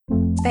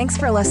Thanks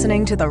for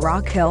listening to the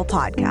Rock Hill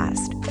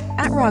Podcast.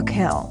 At Rock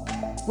Hill,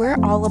 we're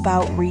all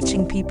about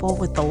reaching people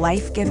with the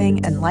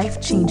life-giving and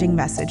life-changing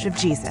message of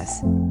Jesus.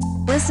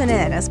 Listen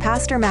in as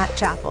Pastor Matt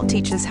Chappell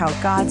teaches how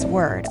God's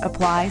Word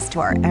applies to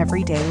our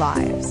everyday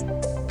lives.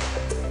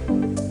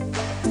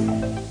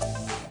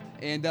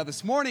 And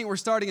this morning, we're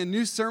starting a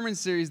new sermon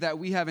series that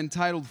we have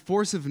entitled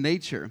Force of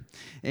Nature.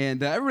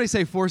 And everybody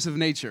say Force of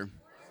Nature.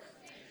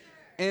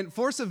 And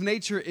force of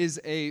nature is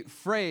a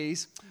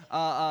phrase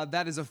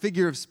that is a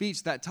figure of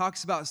speech that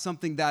talks about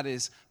something that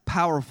is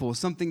powerful,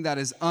 something that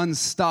is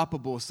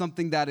unstoppable,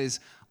 something that is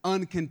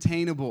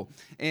uncontainable.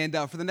 And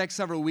for the next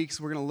several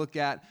weeks, we're going to look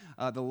at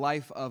the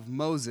life of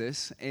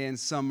Moses and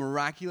some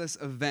miraculous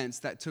events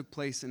that took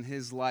place in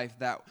his life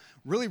that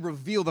really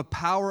reveal the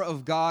power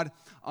of God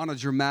on a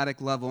dramatic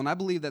level. And I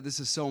believe that this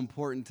is so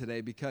important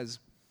today because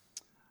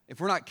if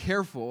we're not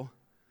careful,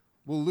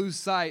 we'll lose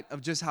sight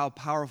of just how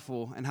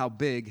powerful and how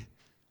big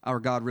our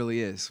God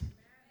really is.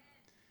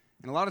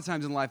 And a lot of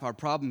times in life, our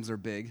problems are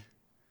big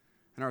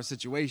and our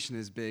situation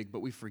is big,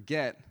 but we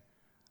forget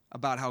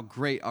about how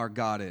great our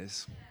God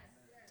is.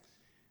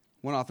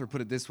 One author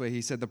put it this way.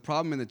 He said, the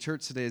problem in the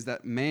church today is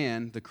that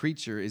man, the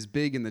creature, is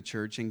big in the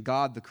church, and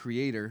God, the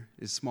creator,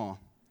 is small.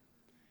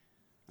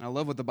 And I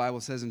love what the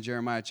Bible says in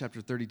Jeremiah chapter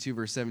 32,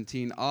 verse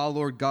 17. Ah,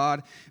 Lord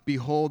God,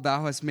 behold,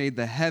 thou hast made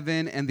the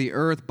heaven and the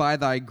earth by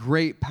thy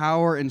great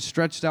power and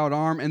stretched out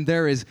arm, and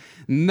there is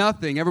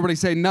nothing, everybody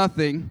say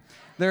nothing,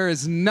 there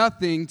is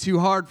nothing too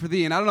hard for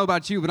thee. And I don't know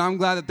about you, but I'm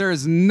glad that there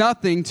is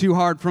nothing too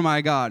hard for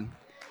my God.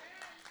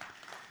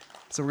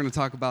 So we're going to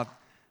talk about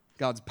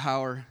God's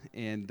power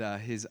and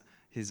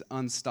his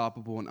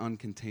unstoppable and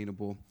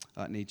uncontainable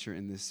nature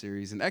in this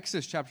series. In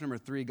Exodus chapter number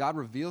 3, God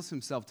reveals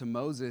himself to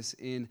Moses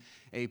in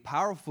a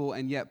powerful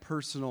and yet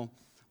personal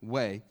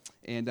way.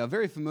 And a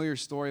very familiar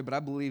story, but I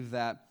believe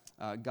that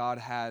God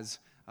has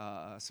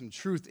some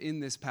truth in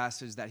this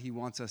passage that he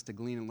wants us to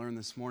glean and learn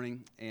this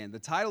morning. And the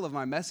title of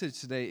my message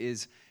today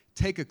is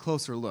Take a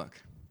Closer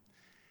Look.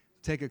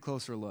 Take a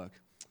closer look.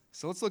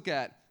 So let's look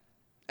at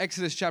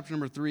Exodus chapter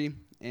number 3,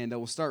 and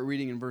we'll start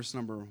reading in verse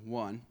number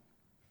 1.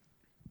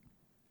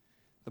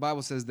 The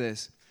Bible says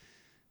this.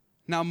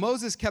 Now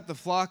Moses kept the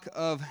flock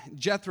of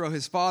Jethro,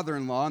 his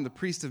father-in-law, and the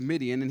priest of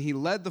Midian, and he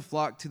led the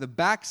flock to the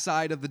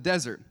backside of the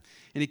desert.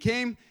 And he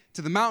came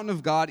to the mountain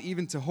of God,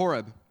 even to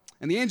Horeb.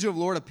 And the angel of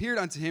the Lord appeared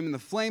unto him in the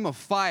flame of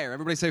fire.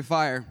 Everybody say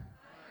fire.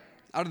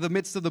 Out of the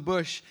midst of the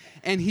bush.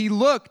 And he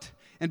looked,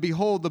 and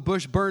behold, the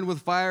bush burned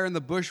with fire, and the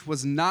bush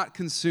was not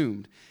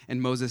consumed.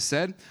 And Moses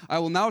said, I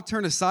will now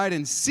turn aside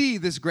and see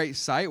this great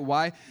sight,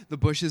 why the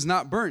bush is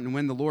not burnt. And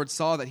when the Lord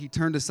saw that he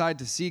turned aside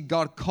to see,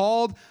 God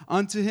called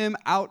unto him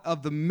out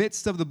of the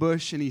midst of the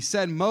bush, and he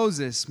said,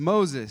 Moses,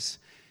 Moses.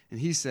 And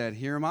he said,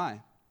 Here am I.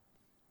 And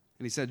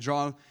he said,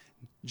 Draw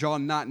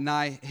not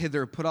nigh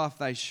hither, put off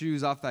thy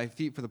shoes off thy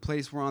feet, for the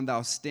place whereon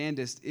thou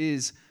standest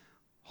is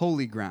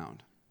holy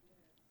ground.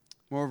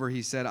 Moreover,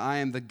 he said, I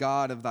am the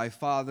God of thy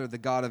father, the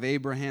God of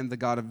Abraham, the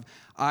God of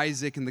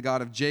Isaac, and the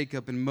God of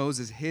Jacob. And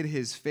Moses hid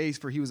his face,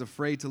 for he was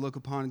afraid to look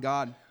upon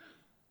God. And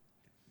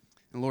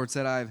the Lord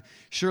said, I have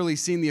surely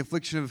seen the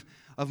affliction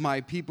of my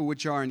people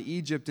which are in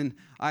Egypt, and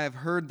I have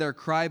heard their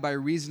cry by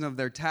reason of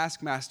their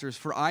taskmasters,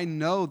 for I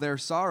know their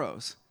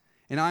sorrows.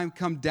 And I am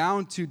come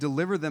down to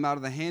deliver them out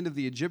of the hand of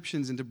the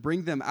Egyptians, and to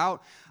bring them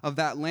out of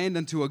that land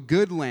unto a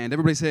good land.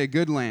 Everybody say a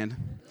good land.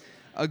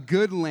 A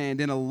good land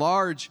and a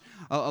large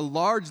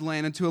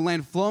land, unto a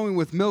land flowing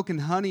with milk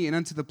and honey, and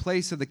unto the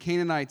place of the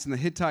Canaanites and the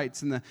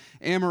Hittites and the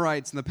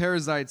Amorites and the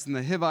Perizzites and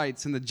the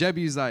Hivites and the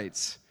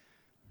Jebusites.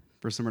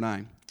 Verse number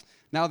 9.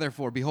 Now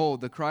therefore,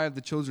 behold, the cry of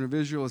the children of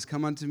Israel has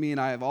come unto me, and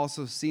I have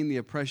also seen the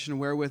oppression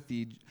wherewith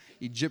the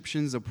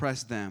Egyptians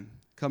oppressed them.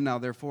 Come now,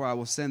 therefore, I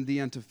will send thee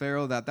unto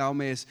Pharaoh, that thou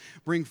mayest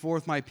bring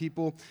forth my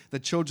people, the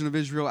children of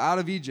Israel, out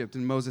of Egypt.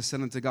 And Moses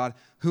said unto God,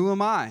 Who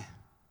am I?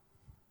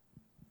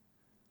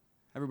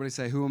 Everybody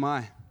say, Who am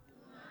I? He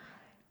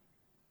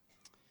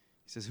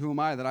says, Who am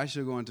I that I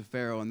should go unto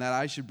Pharaoh, and that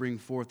I should bring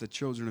forth the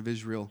children of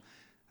Israel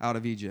out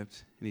of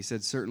Egypt? And he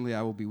said, Certainly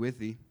I will be with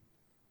thee,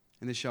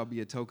 and this shall be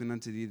a token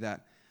unto thee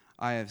that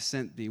I have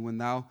sent thee. When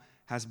thou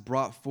hast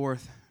brought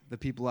forth the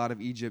people out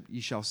of Egypt, ye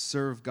shall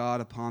serve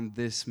God upon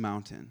this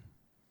mountain.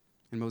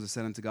 And Moses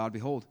said unto God,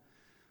 Behold,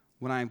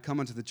 when I am come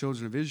unto the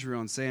children of Israel,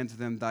 and say unto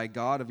them, the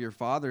God of your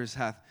fathers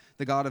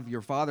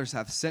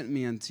hath sent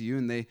me unto you,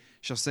 and they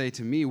shall say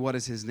to me, What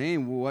is his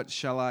name? What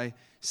shall I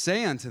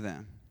say unto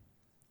them?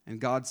 And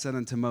God said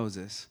unto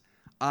Moses,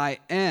 I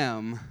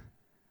am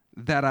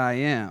that I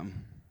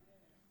am.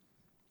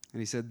 And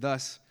he said,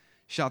 Thus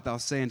shalt thou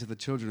say unto the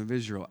children of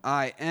Israel,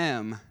 I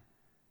am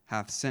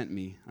hath sent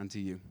me unto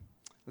you.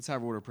 Let's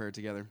have a word of prayer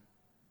together.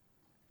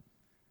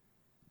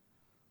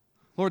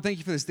 Lord, thank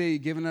you for this day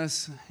you've given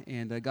us,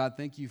 and God,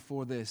 thank you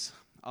for this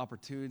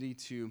opportunity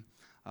to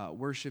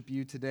worship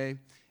you today,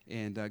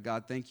 and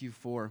God, thank you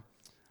for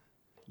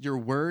your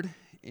word,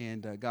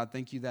 and God,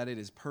 thank you that it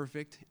is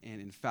perfect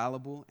and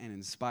infallible and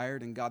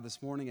inspired, and God,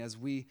 this morning as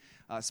we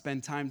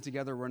spend time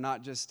together, we're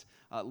not just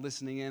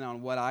listening in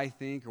on what I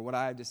think or what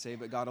I have to say,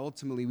 but God,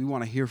 ultimately we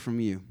want to hear from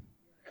you.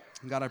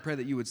 God, I pray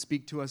that you would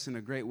speak to us in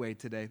a great way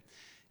today.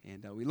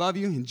 And we love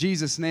you in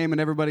Jesus' name. And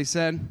everybody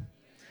said,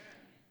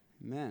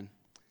 Amen.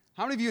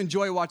 How many of you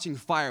enjoy watching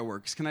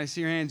fireworks? Can I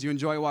see your hands? You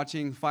enjoy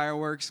watching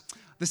fireworks?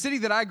 The city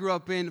that I grew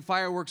up in,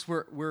 fireworks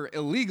were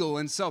illegal,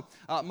 and so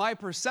my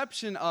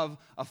perception of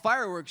a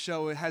fireworks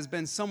show has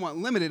been somewhat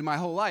limited my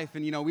whole life.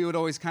 And, we would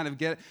always kind of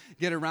get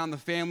around the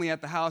family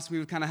at the house. We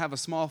would kind of have a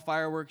small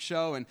fireworks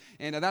show, and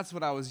that's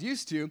what I was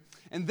used to.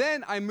 And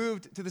then I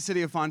moved to the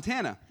city of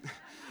Fontana.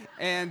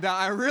 And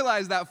I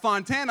realized that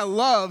Fontana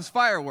loves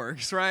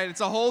fireworks, right?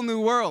 It's a whole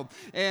new world.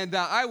 And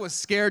I was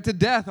scared to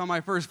death on my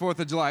first 4th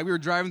of July. We were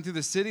driving through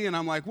the city, and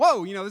I'm like,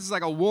 whoa, this is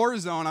like a war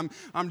zone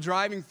I'm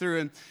driving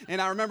through.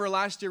 And I remember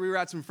last year we were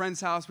at some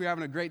friend's house. We were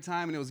having a great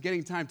time, and it was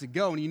getting time to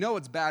go. And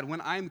it's bad when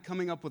I'm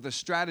coming up with a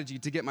strategy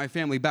to get my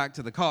family back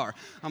to the car.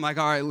 I'm like,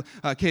 all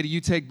right, Katie,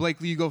 you take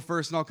Blakely, you go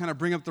first, and I'll kind of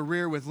bring up the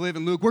rear with Liv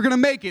and Luke. We're going to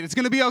make it. It's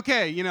going to be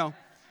okay,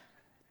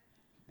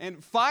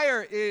 And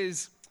fire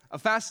is a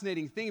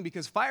fascinating thing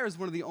because fire is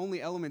one of the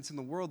only elements in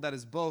the world that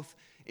is both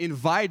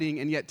inviting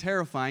and yet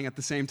terrifying at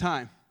the same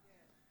time.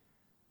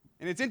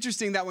 And it's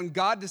interesting that when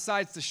God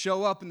decides to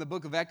show up in the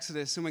book of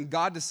Exodus and when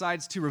God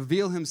decides to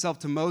reveal himself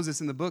to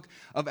Moses in the book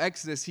of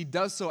Exodus, he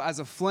does so as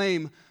a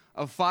flame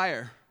of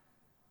fire.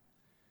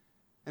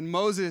 And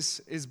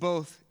Moses is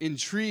both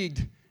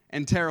intrigued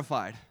and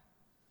terrified.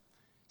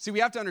 See, we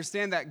have to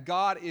understand that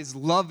God is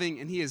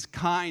loving and he is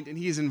kind and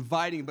he is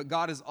inviting, but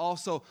God is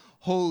also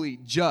holy,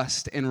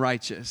 just, and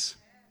righteous.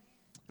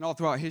 And all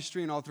throughout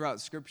history and all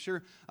throughout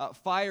Scripture,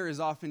 fire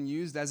is often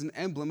used as an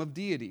emblem of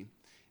deity.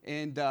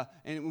 And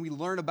when we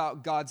learn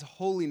about God's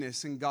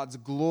holiness and God's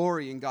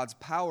glory and God's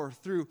power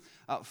through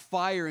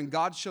fire, and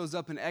God shows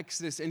up in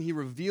Exodus and he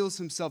reveals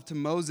himself to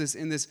Moses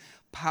in this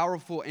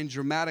powerful and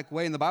dramatic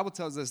way. And the Bible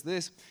tells us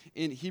this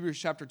in Hebrews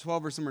chapter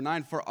 12, verse number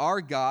 9, for our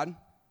God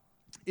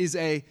is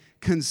a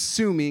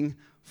consuming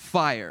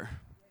fire.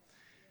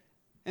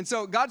 And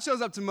so God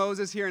shows up to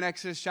Moses here in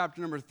Exodus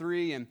chapter number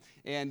 3,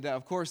 and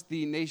of course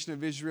the nation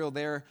of Israel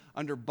there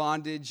under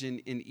bondage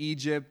in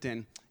Egypt,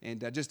 and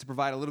just to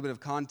provide a little bit of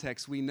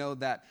context, we know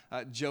that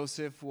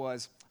Joseph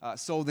was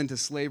sold into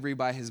slavery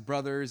by his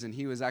brothers, and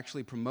he was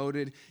actually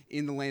promoted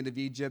in the land of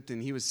Egypt,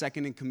 and he was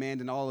second in command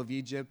in all of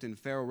Egypt, and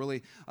Pharaoh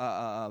really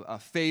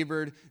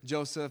favored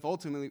Joseph,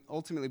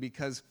 ultimately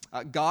because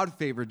God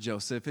favored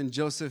Joseph, and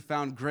Joseph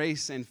found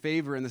grace and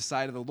favor in the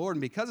sight of the Lord,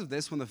 and because of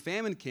this, when the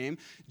famine came,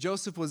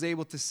 Joseph was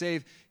able to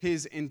save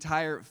his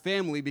entire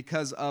family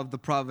because of the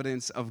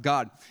providence of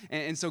God.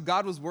 And so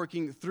God was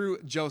working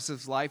through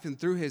Joseph's life and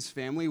through his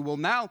family. Well,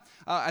 now,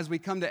 as we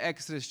come to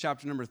Exodus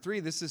chapter number 3,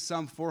 this is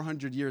some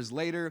 400 years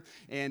later,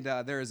 and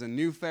there is a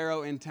new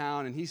Pharaoh in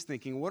town, and he's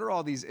thinking, what are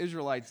all these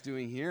Israelites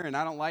doing here? And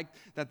I don't like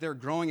that they're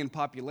growing in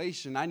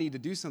population. I need to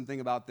do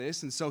something about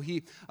this. And so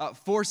he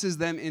forces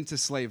them into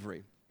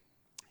slavery.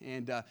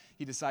 And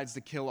he decides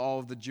to kill all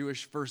of the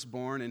Jewish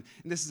firstborn. And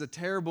this is a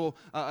terrible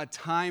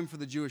time for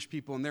the Jewish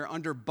people. And they're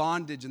under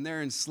bondage and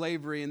they're in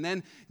slavery. And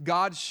then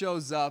God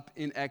shows up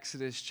in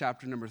Exodus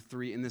chapter number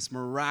 3 in this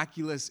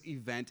miraculous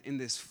event, in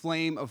this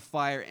flame of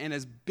fire. And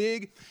as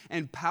big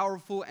and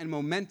powerful and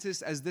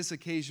momentous as this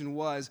occasion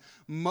was,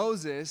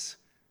 Moses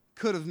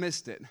could have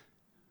missed it.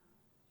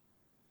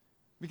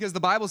 Because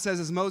the Bible says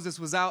as Moses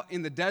was out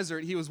in the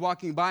desert, he was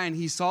walking by and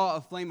he saw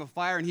a flame of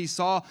fire and he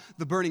saw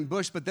the burning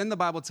bush. But then the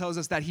Bible tells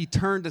us that he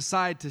turned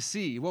aside to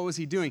see. What was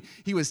he doing?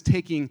 He was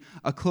taking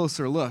a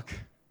closer look.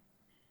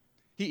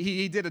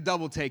 He did a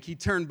double take. He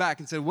turned back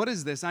and said, what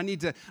is this? I need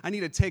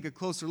to take a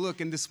closer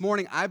look. And this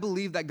morning, I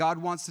believe that God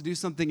wants to do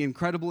something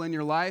incredible in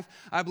your life.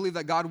 I believe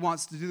that God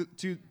wants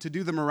to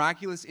do the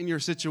miraculous in your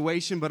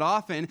situation. But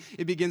often,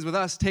 it begins with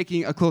us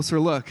taking a closer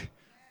look.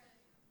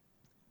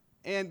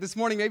 And this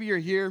morning, maybe you're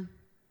here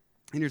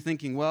and you're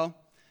thinking, well,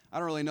 I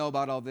don't really know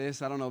about all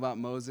this. I don't know about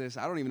Moses.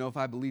 I don't even know if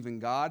I believe in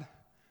God.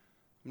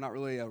 I'm not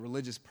really a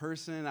religious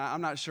person. I'm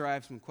not sure. I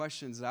have some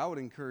questions. I would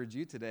encourage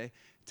you today,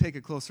 take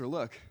a closer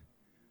look.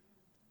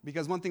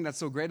 Because one thing that's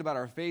so great about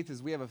our faith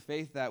is we have a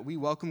faith that we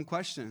welcome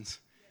questions.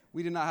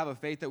 We do not have a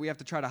faith that we have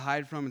to try to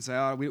hide from and say,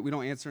 oh, we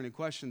don't answer any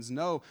questions.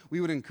 No,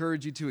 we would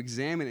encourage you to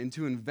examine and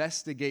to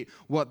investigate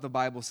what the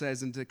Bible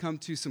says and to come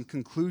to some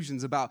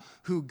conclusions about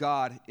who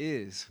God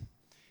is.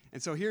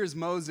 And so here's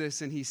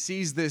Moses, and he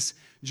sees this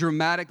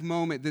dramatic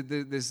moment,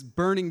 this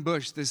burning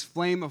bush, this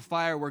flame of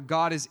fire where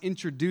God is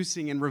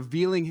introducing and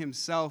revealing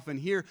himself. And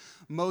here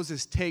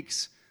Moses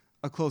takes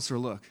a closer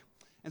look.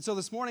 And so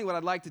this morning what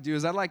I'd like to do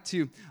is I'd like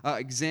to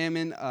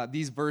examine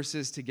these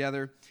verses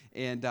together,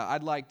 and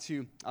I'd like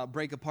to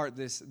break apart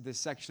this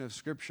section of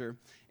Scripture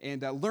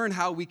and learn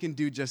how we can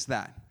do just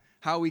that,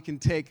 how we can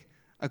take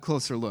a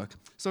closer look.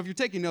 So if you're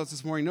taking notes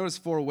this morning, notice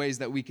 4 ways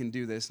that we can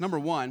do this. Number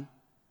 1,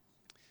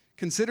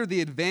 consider the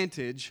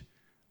advantage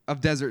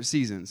of desert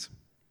seasons.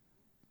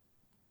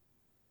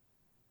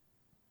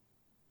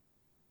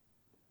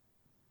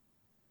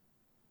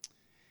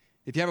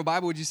 If you have a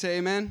Bible, would you say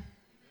amen?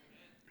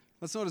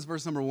 Let's notice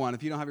verse number 1.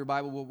 If you don't have your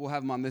Bible, we'll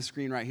have them on this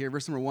screen right here.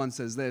 Verse number 1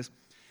 says this.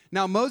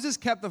 Now Moses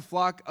kept the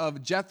flock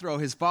of Jethro,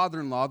 his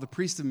father-in-law, the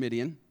priest of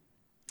Midian.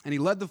 And he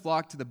led the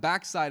flock to the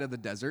backside of the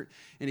desert,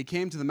 and he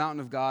came to the mountain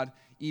of God,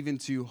 even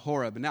to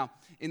Horeb. Now,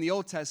 in the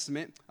Old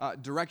Testament,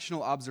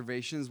 directional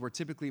observations were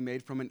typically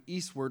made from an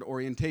eastward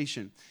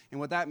orientation. And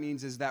what that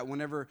means is that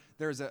whenever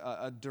there's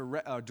a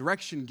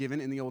direction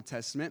given in the Old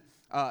Testament,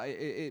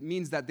 it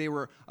means that they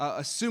were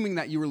assuming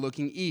that you were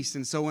looking east.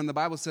 And so when the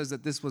Bible says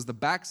that this was the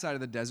backside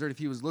of the desert, if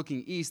he was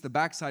looking east, the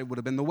backside would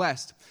have been the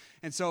west.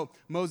 And so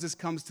Moses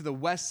comes to the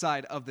west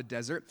side of the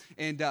desert,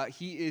 and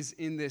he is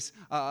in this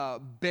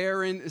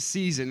barren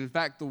season. In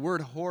fact, the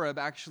word Horeb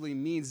actually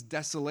means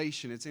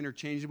desolation. It's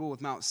interchangeable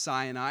with Mount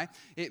Sinai.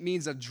 It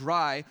means a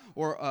dry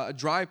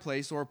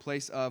place or a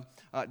place of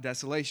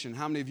desolation.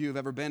 How many of you have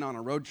ever been on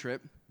a road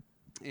trip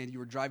and you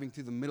were driving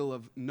through the middle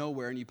of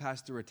nowhere and you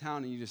passed through a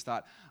town and you just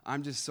thought,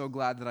 I'm just so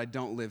glad that I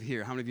don't live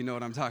here? How many of you know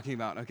what I'm talking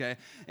about, okay?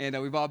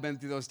 And we've all been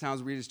through those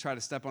towns where we just try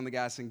to step on the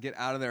gas and get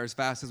out of there as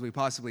fast as we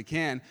possibly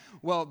can.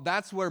 Well,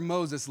 that's where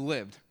Moses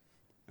lived,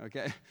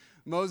 okay?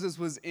 Moses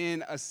was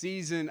in a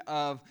season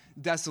of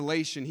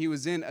desolation. He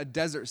was in a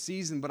desert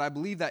season, but I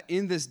believe that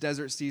in this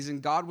desert season,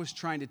 God was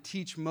trying to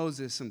teach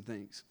Moses some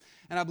things.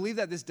 And I believe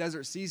that this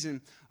desert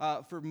season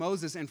for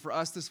Moses and for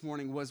us this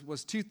morning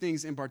was two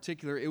things in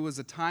particular. It was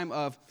a time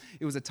of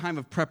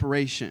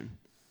preparation.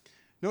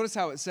 Notice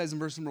how it says in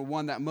verse number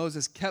 1 that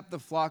Moses kept the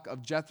flock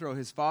of Jethro,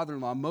 his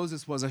father-in-law.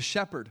 Moses was a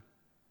shepherd.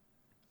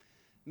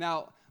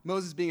 Now,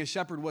 Moses being a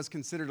shepherd was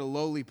considered a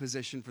lowly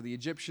position for the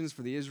Egyptians,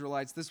 for the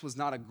Israelites. This was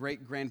not a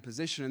great grand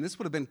position, and this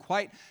would have been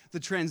quite the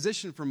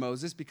transition for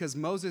Moses because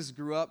Moses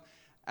grew up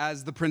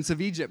as the prince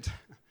of Egypt.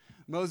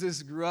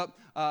 Moses grew up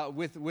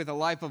with a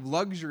life of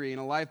luxury and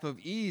a life of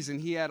ease,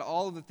 and he had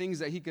all of the things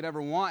that he could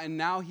ever want, and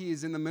now he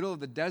is in the middle of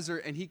the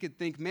desert, and he could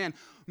think, man,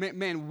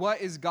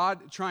 what is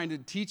God trying to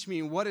teach me,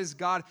 and what is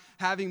God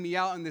having me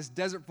out in this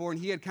desert for? And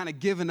he had kind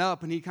of given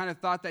up, and he kind of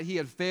thought that he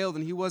had failed,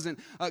 and he wasn't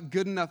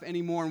good enough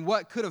anymore, and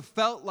what could have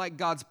felt like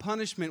God's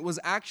punishment was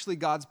actually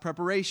God's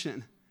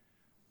preparation.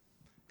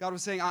 God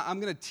was saying,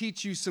 I'm going to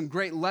teach you some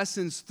great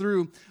lessons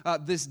through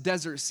this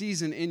desert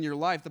season in your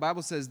life. The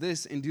Bible says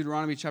this in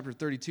Deuteronomy chapter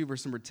 32,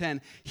 verse number 10.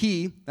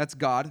 He, that's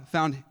God,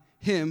 found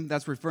him,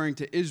 that's referring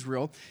to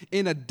Israel,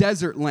 in a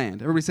desert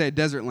land. Everybody say a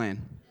desert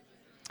land.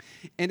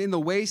 And in the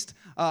waste,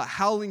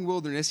 howling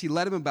wilderness, he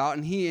led him about,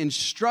 and he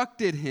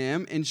instructed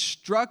him, and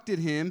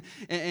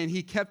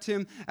he kept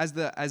him as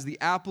the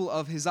apple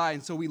of his eye.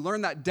 And so we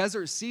learn that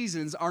desert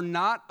seasons are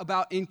not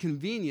about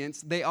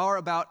inconvenience, they are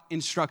about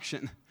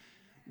instruction.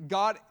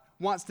 God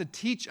wants to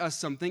teach us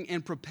something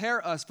and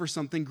prepare us for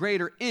something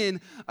greater in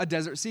a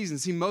desert season.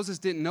 See, Moses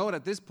didn't know it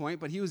at this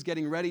point, but he was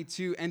getting ready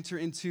to enter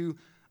into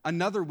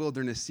another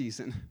wilderness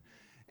season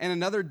and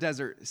another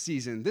desert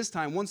season. This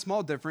time, one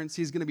small difference,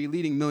 he's going to be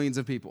leading millions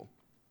of people.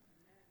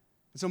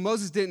 So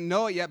Moses didn't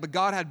know it yet, but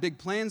God had big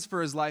plans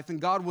for his life, and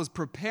God was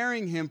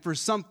preparing him for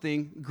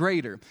something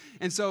greater.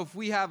 And so if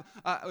we have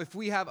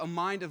a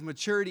mind of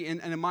maturity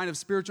and a mind of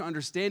spiritual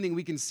understanding,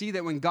 we can see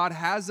that when God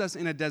has us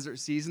in a desert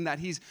season, that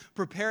he's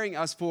preparing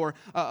us for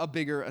a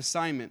bigger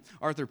assignment.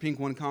 Arthur Pink,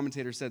 one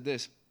commentator, said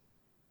this: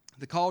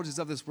 the colleges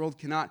of this world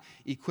cannot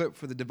equip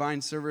for the divine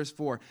service,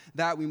 for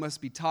that we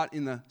must be taught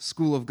in the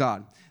school of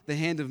God. The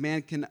hand of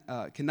man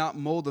cannot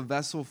mold a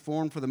vessel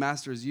formed for the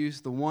master's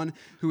use. The one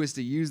who is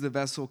to use the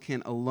vessel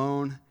can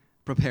alone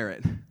prepare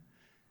it.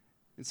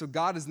 And so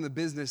God is in the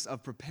business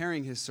of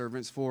preparing his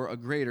servants for a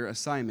greater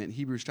assignment.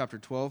 Hebrews chapter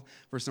 12,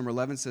 verse number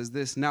 11 says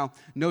this: now,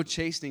 no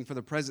chastening for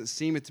the present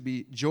seemeth to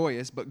be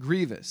joyous, but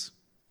grievous.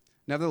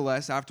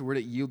 Nevertheless, afterward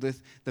it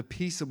yieldeth the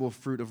peaceable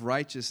fruit of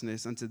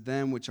righteousness unto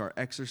them which are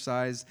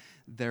exercised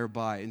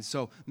thereby. And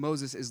so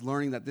Moses is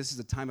learning that this is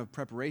a time of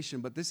preparation,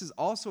 but this is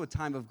also a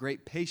time of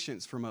great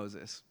patience for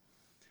Moses.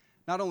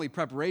 Not only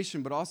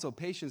preparation, but also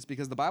patience,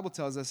 because the Bible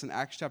tells us in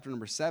Acts chapter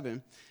number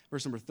 7,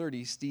 verse number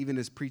 30, Stephen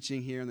is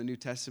preaching here in the New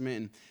Testament,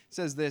 and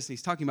says this, and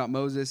he's talking about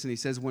Moses, and he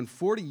says, when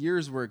 40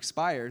 years were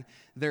expired,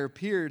 there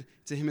appeared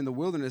to him in the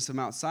wilderness of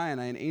Mount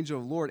Sinai an angel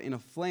of the Lord in a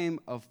flame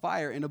of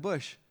fire in a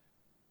bush.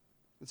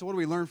 And so what do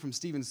we learn from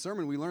Stephen's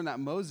sermon? We learn that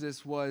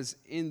Moses was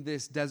in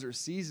this desert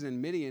season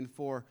in Midian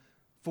for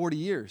 40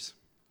 years.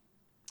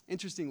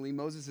 Interestingly,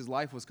 Moses'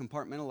 life was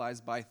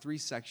compartmentalized by 3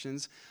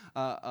 sections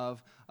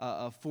of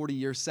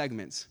 40-year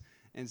segments.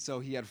 And so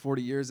he had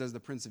 40 years as the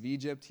prince of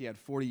Egypt. He had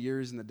 40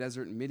 years in the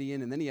desert in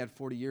Midian. And then he had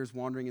 40 years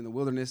wandering in the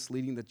wilderness,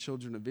 leading the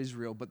children of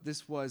Israel. But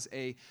this was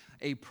a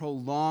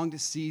prolonged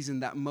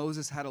season that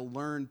Moses had to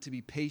learn to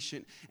be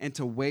patient and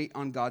to wait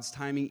on God's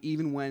timing,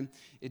 even when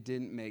it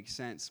didn't make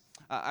sense.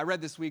 I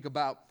read this week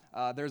about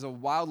there's a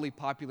wildly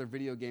popular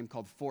video game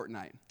called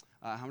Fortnite.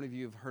 How many of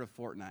you have heard of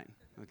Fortnite?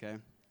 Okay.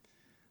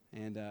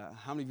 And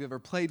how many of you have ever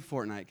played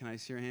Fortnite? Can I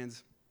see your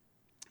hands?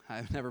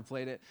 I've never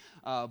played it,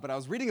 but I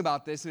was reading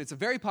about this, and it's a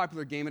very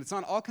popular game, and it's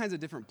on all kinds of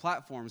different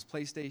platforms,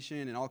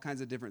 PlayStation and all kinds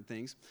of different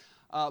things.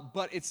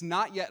 but it's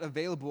not yet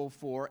available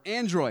for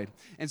Android.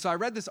 And so I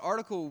read this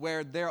article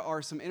where there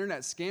are some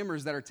internet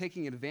scammers that are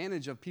taking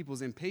advantage of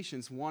people's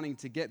impatience wanting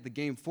to get the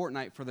game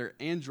Fortnite for their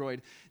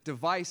Android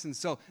device. And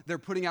so they're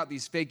putting out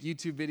these fake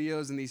YouTube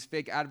videos and these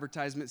fake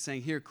advertisements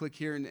saying, here, click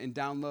here and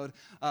download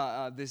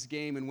this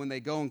game. And when they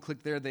go and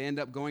click there, they end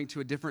up going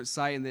to a different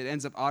site, and it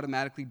ends up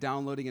automatically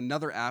downloading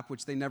another app,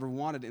 which they never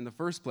wanted in the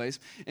first place.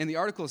 And the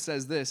article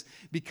says this: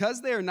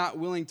 because they are not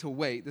willing to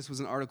wait, this was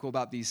an article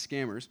about these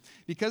scammers,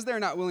 because they're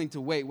not willing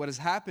to wait, what has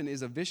happened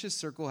is a vicious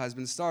circle has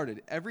been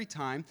started. Every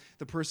time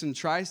the person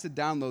tries to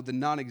download the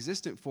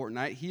non-existent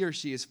Fortnite, he or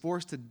she is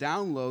forced to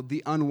download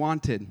the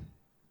unwanted.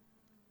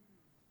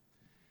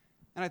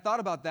 And I thought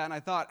about that, and I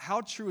thought,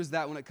 how true is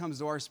that when it comes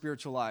to our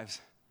spiritual lives?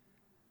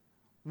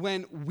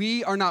 When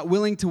we are not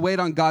willing to wait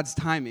on God's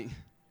timing,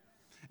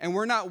 and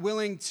we're not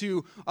willing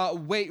to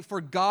wait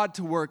for God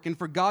to work and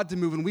for God to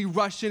move, and we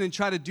rush in and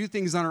try to do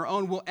things on our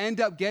own, we'll end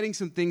up getting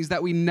some things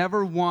that we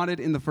never wanted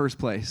in the first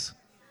place.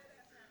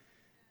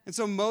 And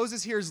so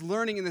Moses here is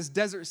learning in this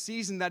desert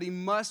season that he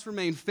must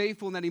remain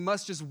faithful and that he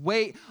must just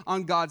wait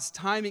on God's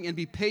timing and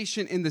be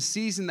patient in the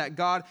season that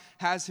God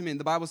has him in.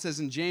 The Bible says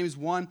in James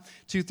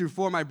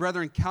 1:2-4, my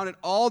brethren, count it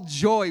all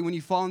joy when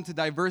you fall into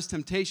diverse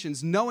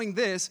temptations, knowing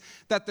this,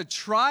 that the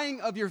trying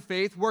of your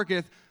faith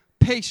worketh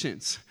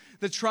patience.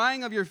 The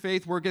trying of your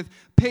faith worketh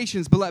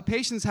patience, but let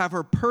patience have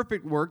her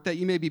perfect work, that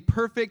you may be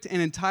perfect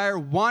and entire,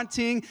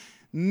 wanting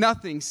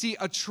nothing. See,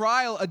 a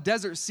trial, a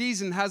desert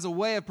season has a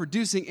way of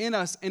producing in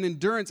us an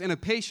endurance and a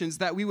patience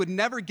that we would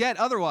never get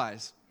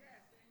otherwise.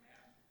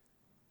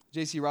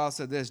 J.C. Ryle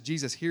said this: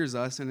 Jesus hears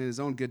us, and in his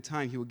own good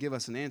time, he will give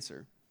us an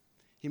answer.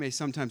 He may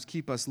sometimes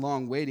keep us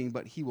long waiting,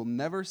 but he will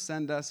never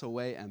send us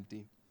away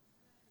empty.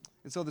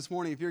 And so this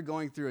morning, if you're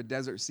going through a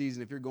desert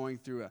season, if you're going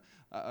through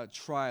a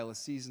trial, a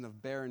season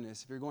of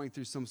barrenness, if you're going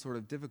through some sort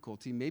of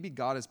difficulty, maybe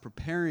God is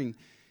preparing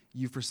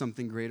you for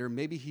something greater.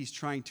 Maybe he's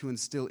trying to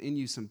instill in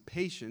you some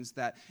patience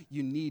that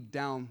you need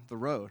down the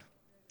road.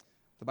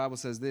 The Bible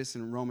says this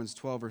in Romans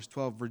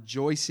 12:12,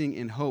 rejoicing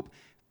in hope,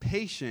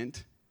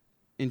 patient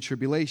in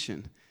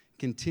tribulation,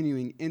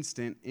 continuing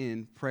instant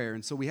in prayer.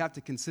 And so we have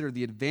to consider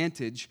the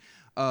advantage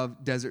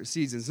of desert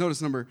seasons.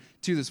 Notice number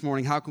 2 this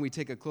morning, how can we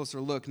take a closer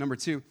look? Number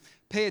 2,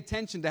 pay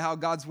attention to how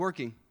God's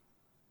working.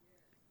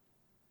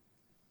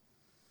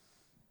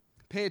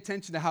 Pay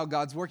attention to how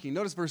God's working.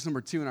 Notice verse number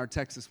 2 in our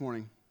text this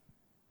morning.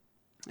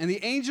 And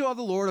the angel of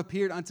the Lord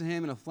appeared unto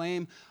him in a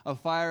flame of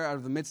fire out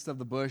of the midst of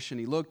the bush. And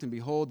he looked, and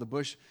behold, the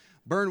bush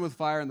burned with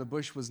fire, and the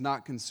bush was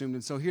not consumed.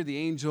 And so here the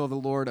angel of the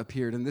Lord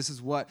appeared. And this is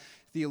what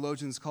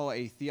theologians call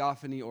a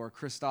theophany or a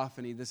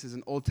Christophany. This is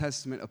an Old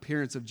Testament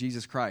appearance of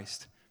Jesus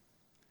Christ.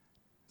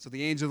 So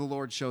the angel of the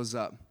Lord shows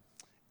up.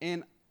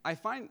 And I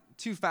find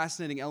 2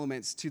 fascinating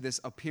elements to this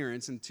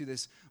appearance and to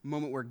this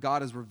moment where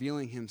God is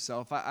revealing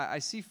himself. I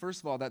see,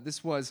 first of all, that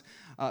this was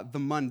the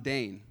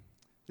mundane.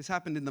 This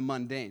happened in the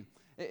mundane.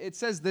 It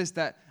says this,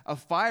 that a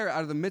fire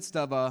out of the midst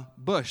of a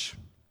bush.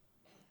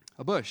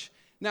 A bush.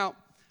 Now,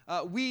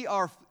 we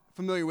are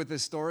familiar with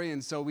this story,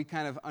 and so we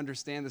kind of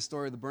understand the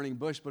story of the burning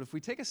bush. But if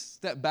we take a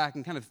step back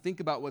and kind of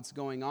think about what's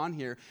going on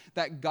here,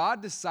 that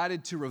God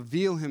decided to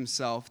reveal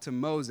himself to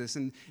Moses,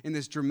 and in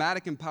this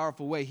dramatic and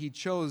powerful way, he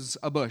chose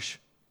a bush.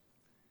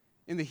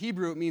 In the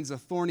Hebrew, it means a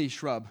thorny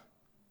shrub.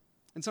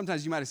 And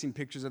sometimes you might have seen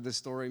pictures of this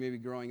story, maybe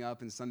growing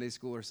up in Sunday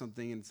school or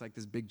something, and it's like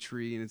this big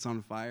tree and it's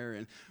on fire.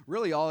 And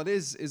really all it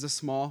is a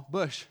small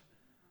bush.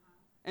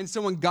 And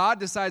so when God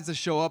decides to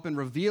show up and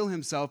reveal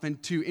himself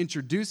and to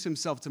introduce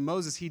himself to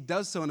Moses, he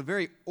does so in a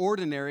very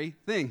ordinary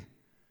thing.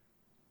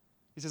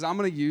 He says, I'm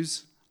going to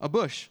use a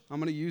bush. I'm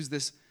going to use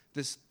this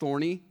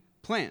thorny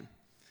plant.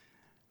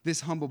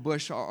 This humble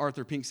bush,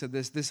 Arthur Pink said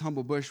this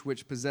humble bush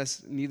which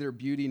possessed neither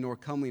beauty nor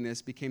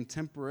comeliness became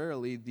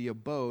temporarily the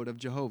abode of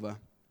Jehovah.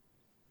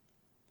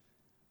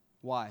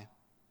 Why?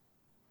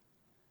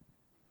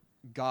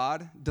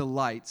 God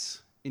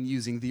delights in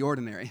using the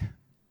ordinary.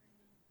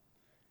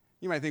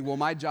 You might think, well,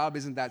 my job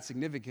isn't that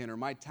significant, or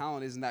my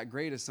talent isn't that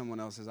great as someone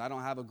else's. I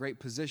don't have a great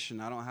position.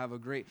 I don't have a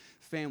great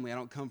family. I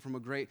don't come from a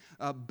great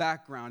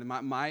background.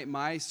 And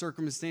my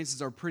circumstances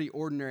are pretty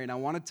ordinary. And I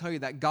want to tell you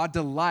that God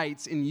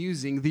delights in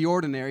using the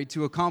ordinary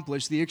to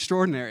accomplish the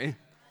extraordinary.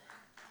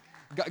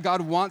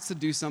 God wants to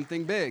do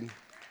something big.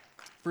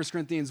 1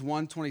 Corinthians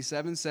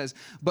 1:27 says,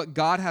 but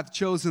God hath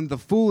chosen the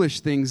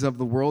foolish things of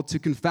the world to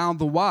confound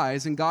the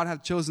wise, and God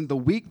hath chosen the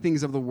weak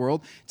things of the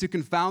world to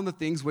confound the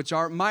things which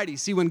are mighty.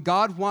 See, when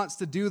God wants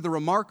to do the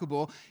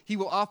remarkable, he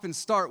will often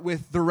start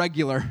with the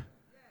regular.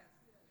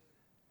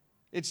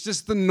 It's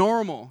just the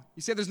normal.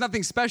 You say, there's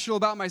nothing special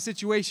about my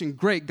situation.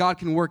 Great, God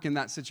can work in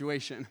that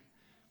situation.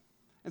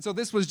 And so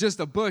this was just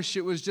a bush.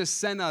 It was just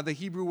senna, the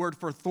Hebrew word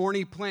for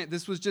thorny plant.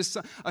 This was just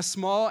a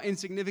small,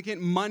 insignificant,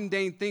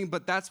 mundane thing,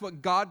 but that's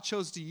what God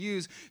chose to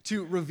use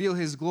to reveal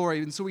his glory.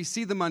 And so we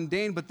see the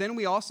mundane, but then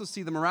we also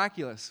see the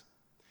miraculous.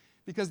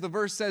 Because the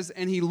verse says,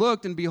 and he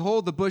looked, and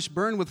behold, the bush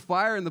burned with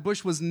fire, and the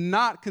bush was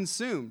not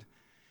consumed.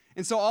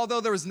 And so although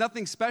there was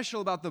nothing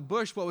special about the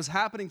bush, what was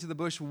happening to the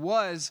bush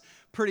was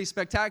pretty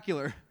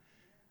spectacular.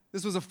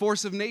 This was a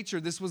force of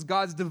nature. This was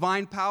God's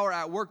divine power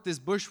at work. This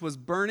bush was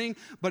burning,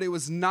 but it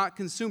was not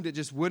consumed. It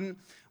just wouldn't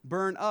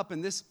burn up.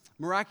 And this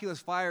miraculous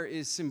fire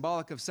is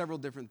symbolic of several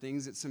different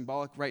things. It's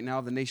symbolic right now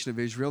of the nation of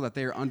Israel, that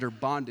they are under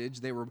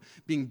bondage. They were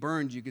being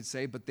burned, you could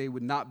say, but they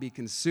would not be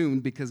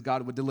consumed because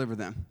God would deliver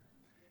them.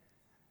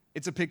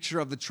 It's a picture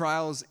of the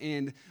trials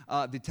and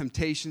the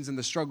temptations and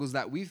the struggles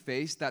that we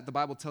face, that the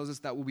Bible tells us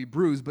that will be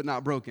bruised but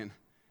not broken.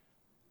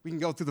 We can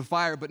go through the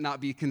fire but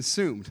not be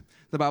consumed.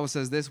 The Bible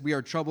says this: we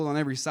are troubled on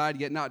every side,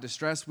 yet not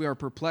distressed. We are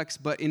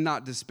perplexed, but in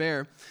not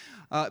despair.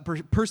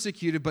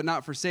 Persecuted, but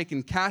not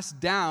forsaken. Cast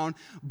down,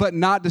 but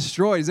not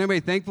destroyed. Is anybody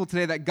thankful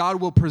today that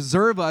God will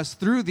preserve us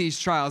through these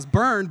trials?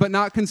 Burned, but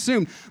not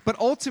consumed. But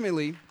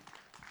ultimately,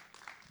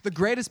 the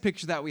greatest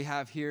picture that we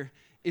have here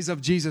is of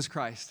Jesus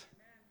Christ.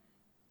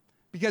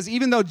 Because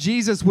even though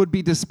Jesus would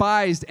be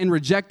despised and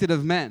rejected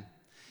of men,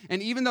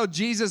 and even though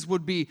Jesus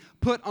would be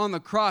put on the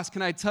cross,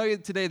 can I tell you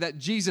today that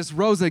Jesus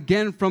rose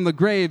again from the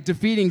grave,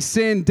 defeating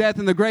sin, death,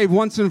 and the grave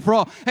once and for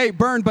all. Hey,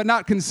 burned but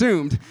not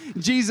consumed.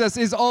 Jesus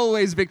is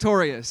always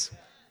victorious.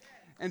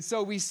 And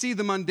so we see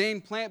the mundane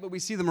plant, but we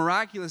see the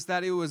miraculous,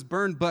 that it was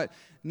burned but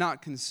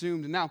not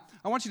consumed. And now,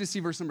 I want you to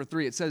see verse number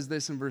 3. It says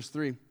this in verse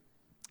 3.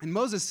 And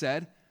Moses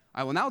said,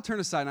 I will now turn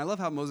aside. And I love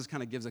how Moses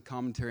kind of gives a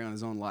commentary on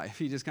his own life.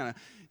 He kind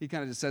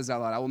of just says that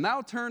out loud. I will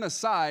now turn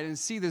aside and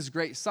see this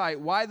great sight,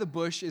 why the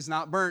bush is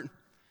not burnt.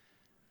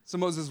 So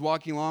Moses is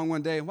walking along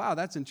one day. Wow,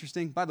 that's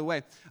interesting. By the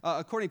way,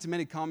 according to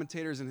many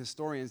commentators and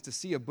historians, to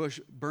see a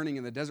bush burning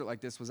in the desert like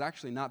this was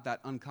actually not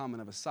that uncommon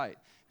of a sight.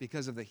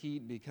 Because of the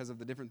heat, because of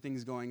the different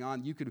things going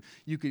on, you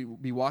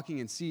could be walking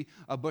and see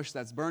a bush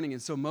that's burning.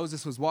 And so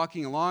Moses was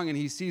walking along and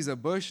he sees a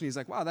bush and he's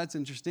like, wow, that's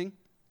interesting.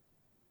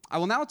 I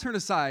will now turn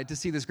aside to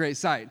see this great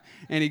sight.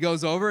 And he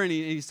goes over and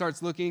he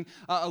starts looking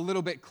a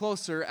little bit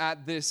closer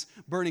at this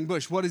burning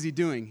bush. What is he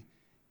doing?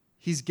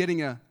 He's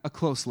getting a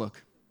close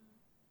look.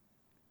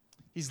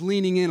 He's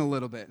leaning in a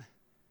little bit.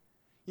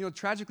 You know,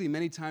 tragically,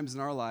 many times in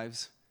our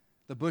lives,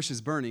 the bush is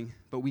burning,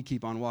 but we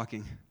keep on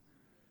walking.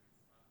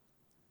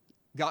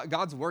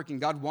 God's working.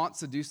 God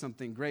wants to do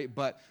something great,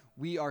 but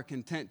we are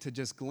content to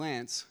just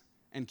glance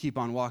and keep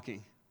on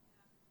walking.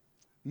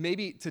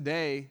 Maybe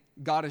today,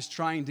 God is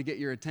trying to get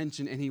your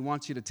attention and he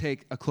wants you to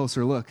take a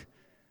closer look.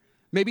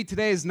 Maybe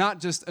today is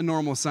not just a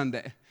normal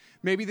Sunday.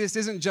 Maybe this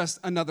isn't just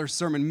another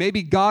sermon.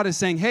 Maybe God is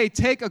saying, hey,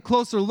 take a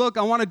closer look.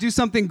 I want to do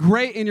something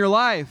great in your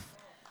life.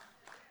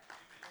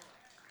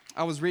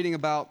 I was reading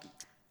about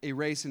a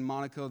race in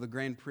Monaco, the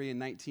Grand Prix in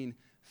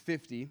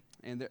 1950,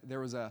 and there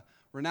was a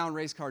renowned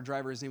race car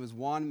driver. His name was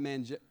Juan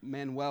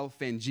Manuel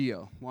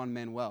Fangio. Juan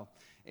Manuel.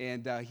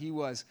 And he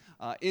was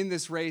in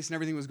this race, and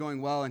everything was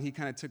going well, and he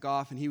kind of took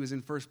off, and he was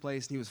in first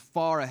place, and he was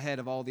far ahead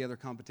of all the other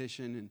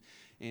competition,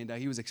 and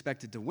he was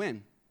expected to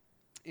win.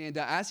 And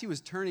as he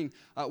was turning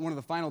one of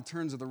the final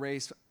turns of the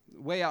race,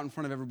 way out in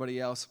front of everybody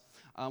else,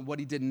 what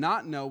he did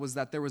not know was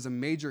that there was a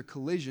major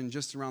collision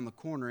just around the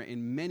corner,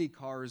 and many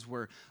cars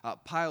were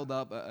piled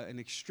up, an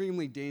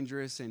extremely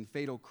dangerous and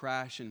fatal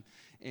crash,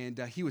 and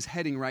he was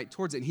heading right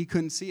towards it, and he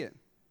couldn't see it.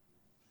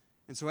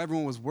 And so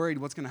everyone was worried,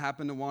 what's going to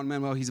happen to Juan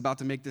Manuel? He's about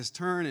to make this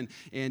turn,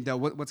 and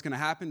what's going to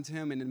happen to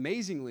him? And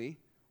amazingly,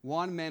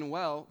 Juan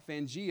Manuel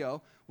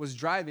Fangio was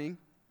driving,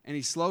 and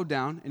he slowed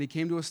down, and he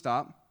came to a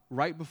stop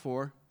right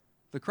before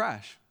the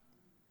crash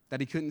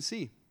that he couldn't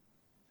see.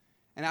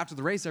 And after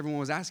the race, everyone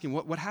was asking,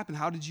 what happened?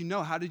 How did you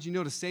know? How did you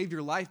know to save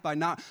your life by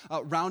not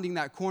rounding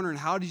that corner? And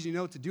how did you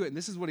know to do it? And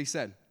this is what he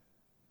said.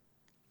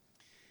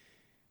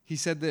 He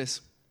said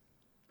this: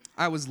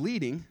 I was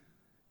leading,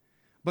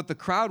 but the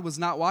crowd was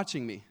not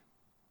watching me.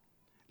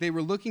 They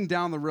were looking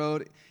down the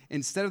road.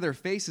 Instead of their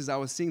faces, I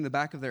was seeing the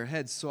back of their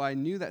heads, so I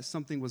knew that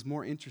something was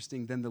more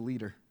interesting than the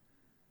leader.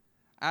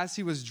 As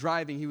he was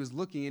driving, he was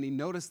looking, and he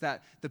noticed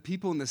that the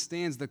people in the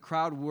stands, the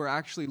crowd, were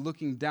actually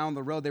looking down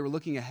the road. They were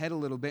looking ahead a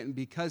little bit, and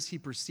because he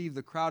perceived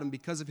the crowd, and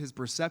because of his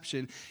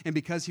perception, and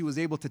because he was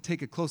able to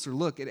take a closer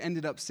look, it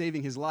ended up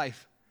saving his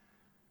life.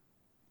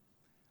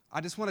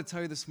 I just want to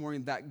tell you this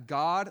morning that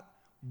God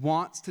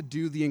wants to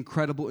do the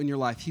incredible in your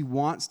life. He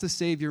wants to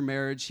save your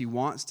marriage. He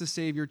wants to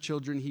save your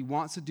children. He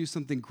wants to do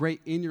something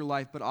great in your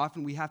life, but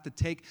often we have to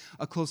take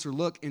a closer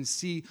look and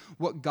see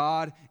what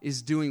God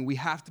is doing. We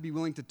have to be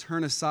willing to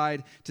turn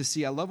aside to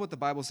see. I love what the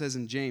Bible says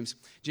in James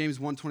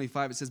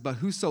 1:25. It says, but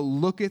whoso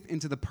looketh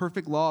into the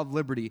perfect law of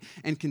liberty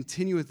and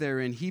continueth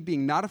therein, he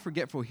being not a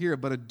forgetful hearer,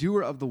 but a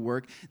doer of the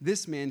work,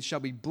 this man shall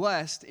be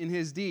blessed in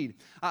his deed.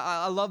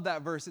 I love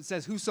that verse. It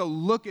says, whoso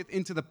looketh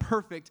into the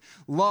perfect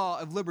law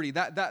of liberty.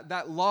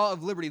 That law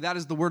of liberty, that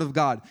is the word of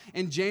God.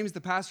 And James,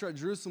 the pastor at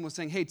Jerusalem, was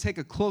saying, hey, take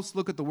a close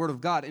look at the word of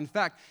God. In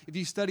fact, if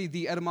you study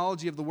the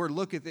etymology of the word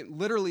looketh, it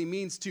literally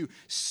means to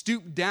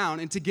stoop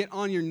down and to get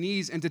on your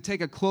knees and to take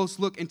a close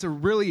look and to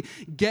really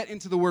get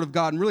into the word of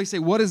God and really say,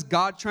 what is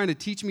God trying to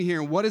teach me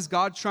here? And what is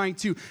God trying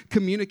to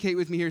communicate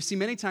with me here? See,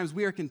 many times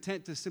we are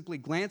content to simply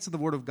glance at the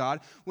word of God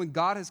when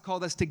God has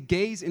called us to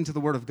gaze into the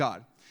word of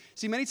God.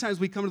 See, many times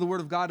we come to the Word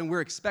of God and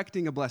we're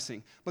expecting a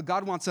blessing, but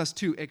God wants us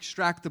to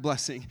extract the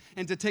blessing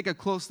and to take a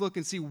close look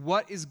and see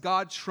what is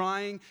God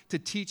trying to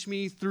teach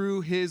me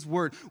through His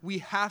Word. We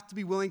have to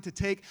be willing to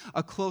take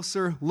a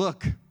closer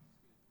look,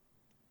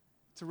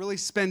 to really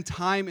spend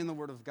time in the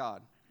Word of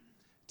God,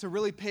 to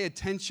really pay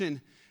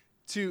attention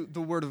to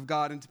the Word of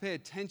God and to pay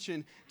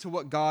attention to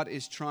what God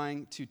is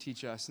trying to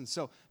teach us. And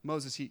so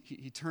Moses,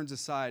 he turns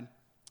aside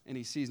and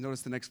he sees,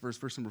 notice the next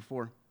verse number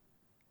 4.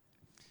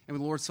 And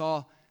when the Lord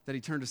saw that he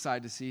turned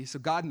aside to see, so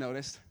God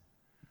noticed.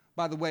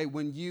 By the way,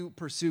 when you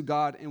pursue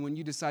God and when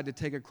you decide to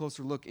take a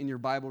closer look in your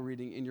Bible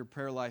reading, in your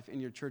prayer life, in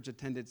your church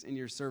attendance, in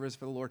your service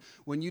for the Lord,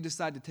 when you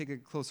decide to take a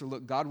closer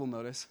look, God will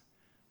notice.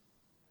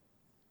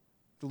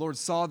 The Lord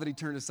saw that he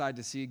turned aside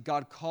to see.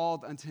 God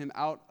called unto him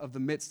out of the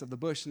midst of the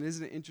bush. And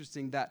isn't it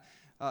interesting that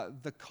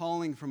the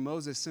calling from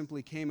Moses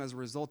simply came as a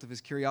result of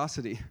his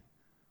curiosity?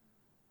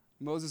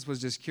 Moses was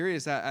just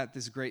curious at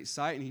this great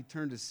sight, and he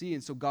turned to see.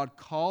 And so God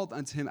called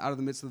unto him out of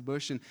the midst of the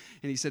bush, and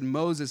he said,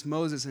 Moses,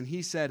 Moses. And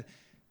he said,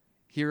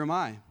 here am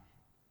I.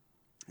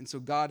 And so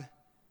God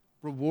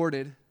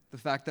rewarded the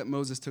fact that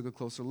Moses took a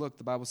closer look.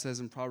 The Bible says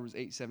in Proverbs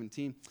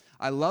 8:17,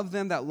 I love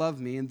them that love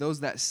me, and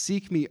those that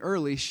seek me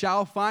early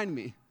shall find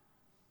me.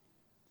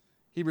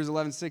 Hebrews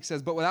 11:6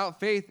 says, but without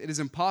faith it is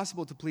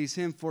impossible to please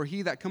him, for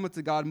he that cometh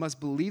to God must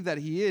believe that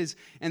he is,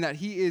 and that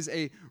he is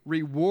a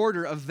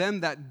rewarder of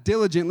them that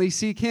diligently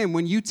seek him.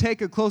 When you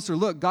take a closer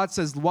look, God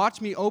says, watch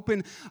me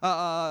open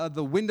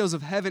the windows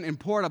of heaven and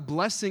pour out a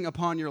blessing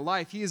upon your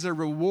life. He is a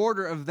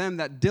rewarder of them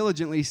that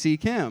diligently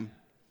seek him.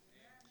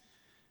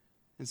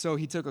 And so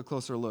he took a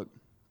closer look.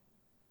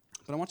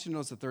 But I want you to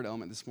notice the third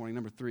element this morning,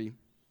 number 3.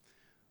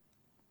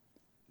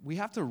 We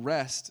have to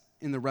rest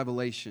in the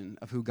revelation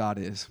of who God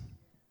is.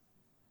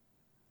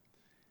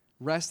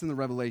 Rest in the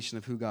revelation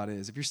of who God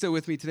is. If you're still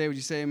with me today, would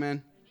you say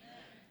amen? Amen.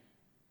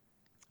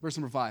 Verse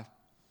number 5.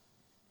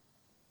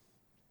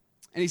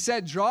 And he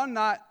said, draw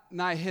not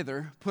nigh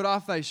hither, put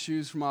off thy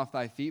shoes from off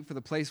thy feet, for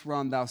the place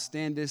whereon thou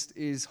standest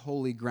is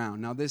holy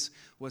ground. Now this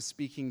was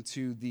speaking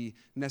to the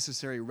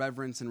necessary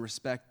reverence and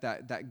respect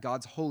that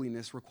God's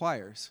holiness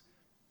requires.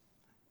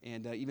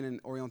 And even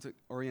in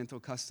Oriental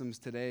customs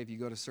today, if you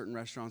go to certain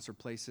restaurants or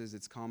places,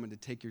 it's common to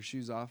take your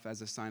shoes off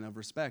as a sign of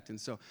respect. And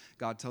so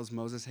God tells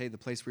Moses, hey, the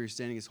place where you're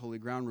standing is holy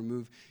ground.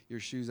 Remove your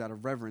shoes out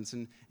of reverence.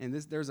 And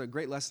there's a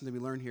great lesson to be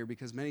learned here,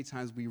 because many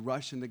times we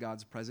rush into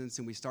God's presence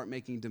and we start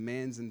making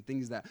demands and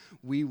things that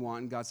we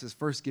want. And God says,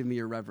 first, give me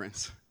your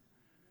reverence.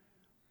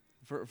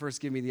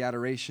 First, give me the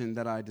adoration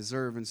that I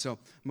deserve. And so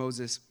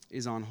Moses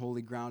is on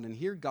holy ground. And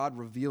here God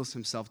reveals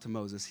himself to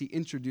Moses. He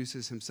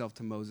introduces himself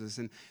to Moses.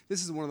 And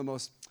this is one of the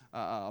most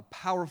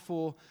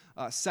powerful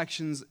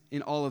sections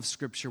in all of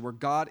Scripture, where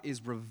God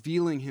is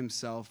revealing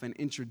himself and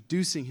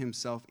introducing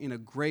himself in a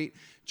great,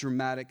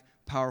 dramatic,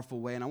 powerful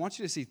way. And I want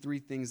you to see 3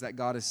 things that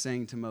God is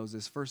saying to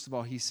Moses. First of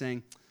all, he's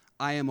saying,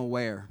 I am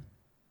aware.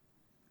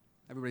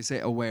 Everybody say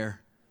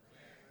aware.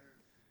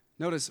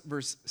 Notice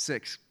verse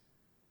 6.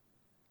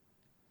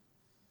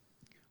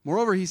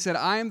 Moreover, he said,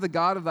 I am the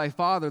God of thy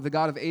father, the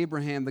God of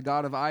Abraham, the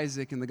God of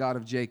Isaac, and the God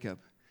of Jacob.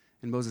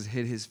 And Moses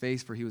hid his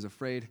face, for he was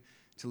afraid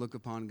to look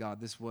upon God.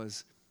 This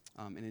was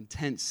an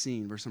intense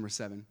scene. Verse number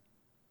 7.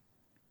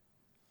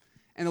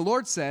 And the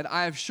Lord said,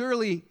 I have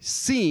surely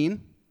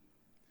seen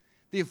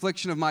the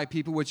affliction of my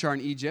people which are in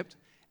Egypt,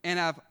 and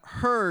have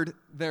heard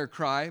their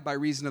cry by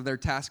reason of their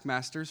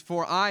taskmasters,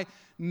 for I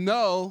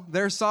know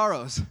their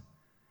sorrows.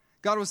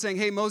 God was saying,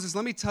 hey, Moses,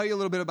 let me tell you a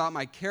little bit about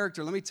my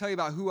character. Let me tell you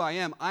about who I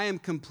am. I am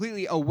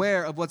completely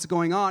aware of what's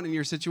going on in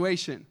your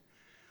situation.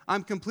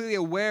 I'm completely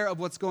aware of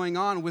what's going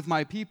on with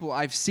my people.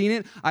 I've seen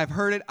it. I've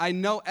heard it. I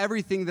know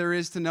everything there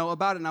is to know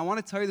about it. And I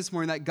want to tell you this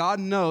morning that God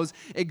knows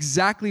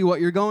exactly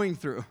what you're going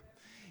through.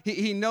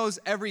 He knows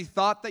every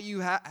thought that you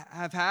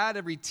have had,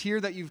 every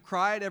tear that you've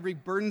cried, every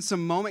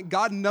burdensome moment.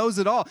 God knows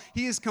it all.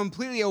 He is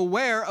completely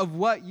aware of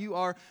what you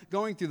are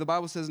going through. The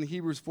Bible says in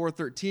Hebrews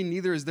 4:13,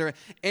 neither is there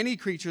any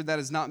creature that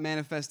is not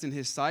manifest in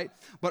his sight,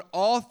 but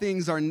all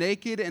things are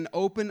naked and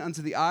open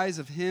unto the eyes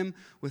of him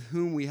with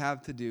whom we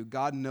have to do.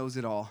 God knows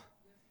it all.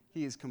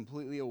 He is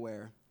completely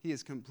aware. He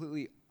is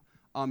completely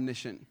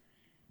omniscient.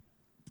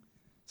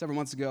 Several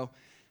months ago,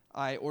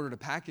 I ordered a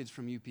package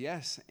from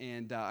UPS,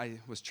 and I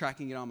was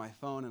tracking it on my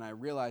phone, and I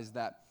realized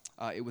that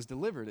it was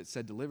delivered. It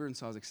said delivered, and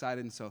so I was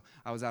excited, and so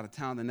I was out of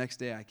town. The next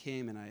day I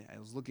came, and I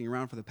was looking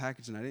around for the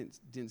package, and I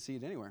didn't see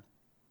it anywhere.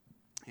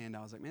 And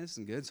I was like, man, this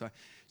isn't good. So I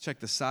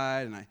checked the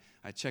side, and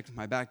I checked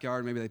my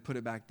backyard. Maybe they put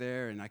it back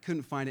there, and I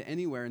couldn't find it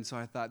anywhere, and so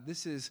I thought,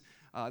 this is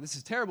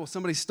terrible.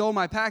 Somebody stole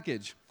my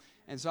package.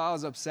 And so I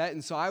was upset,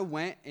 and so I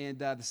went, and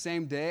the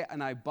same day,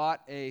 and I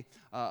bought a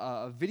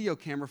video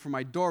camera for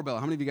my doorbell.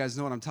 How many of you guys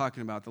know what I'm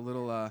talking about, the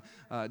little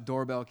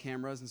doorbell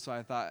cameras? And so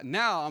I thought,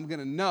 now I'm going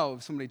to know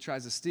if somebody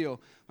tries to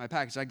steal my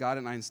package. I got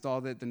it, and I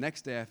installed it. The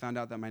next day, I found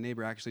out that my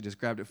neighbor actually just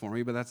grabbed it for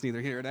me, but that's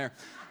neither here nor there.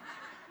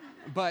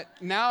 But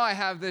now I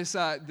have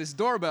this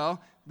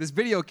doorbell, this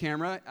video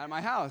camera at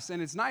my house,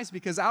 and it's nice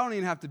because I don't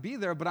even have to be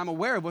there, but I'm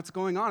aware of what's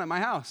going on at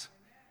my house.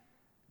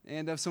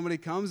 And if somebody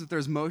comes, if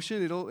there's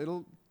motion,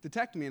 it'll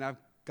detect me, and I've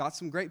got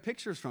some great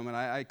pictures from it.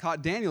 I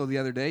caught Daniel the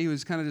other day. He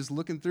was kind of just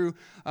looking through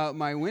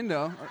my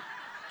window.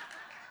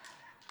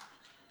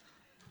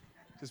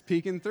 Just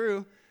peeking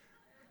through.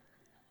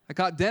 I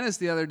caught Dennis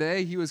the other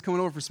day. He was coming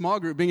over for small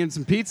group, bringing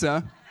some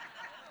pizza.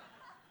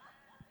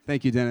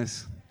 Thank you,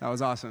 Dennis. That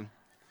was awesome.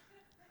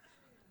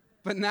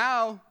 But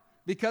now,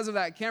 because of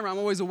that camera, I'm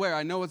always aware.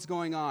 I know what's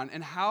going on.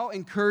 And how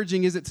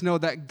encouraging is it to know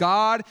that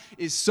God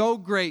is so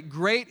great.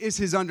 Great is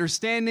His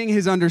understanding.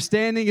 His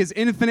understanding is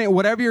infinite.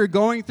 Whatever you're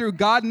going through,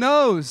 God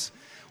knows.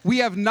 We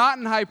have not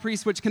an high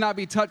priest which cannot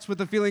be touched with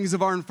the feelings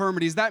of our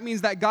infirmities. That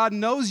means that God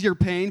knows your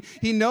pain.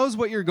 He knows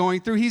what you're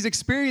going through. He's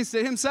experienced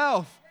it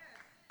Himself.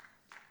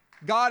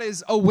 God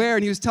is aware,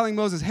 and He was telling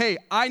Moses, hey,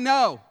 I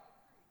know.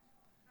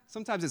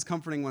 Sometimes it's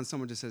comforting when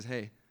someone just says,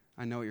 hey,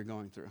 I know what you're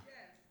going through.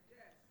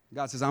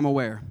 God says, I'm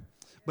aware.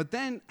 But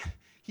then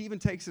He even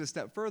takes it a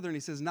step further, and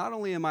He says, not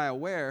only am I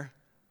aware,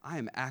 I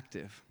am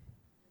active.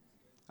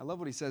 I love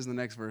what He says in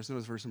the next verse.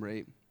 Notice verse number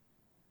 8.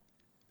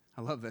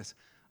 I love this.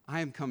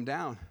 I am come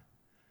down.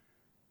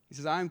 He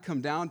says, I am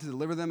come down to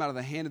deliver them out of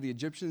the hand of the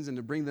Egyptians and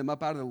to bring them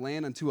up out of the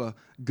land unto a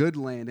good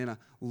land and a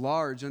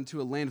large,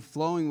 unto a land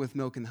flowing with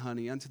milk and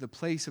honey, unto the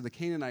place of the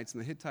Canaanites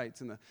and the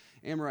Hittites and the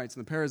Amorites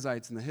and the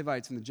Perizzites and the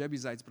Hivites and the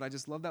Jebusites. But I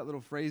just love that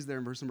little phrase there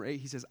in verse number 8.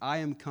 He says, I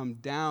am come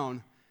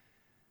down.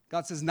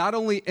 God says, not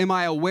only am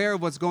I aware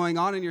of what's going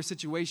on in your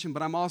situation,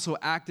 but I'm also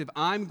active.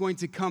 I'm going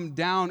to come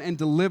down and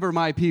deliver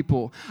my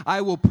people.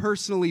 I will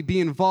personally be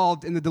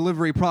involved in the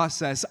delivery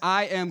process.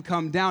 I am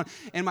come down.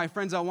 And my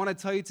friends, I want to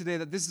tell you today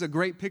that this is a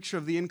great picture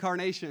of the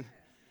incarnation.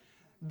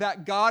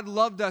 That God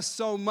loved us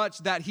so much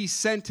that He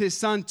sent His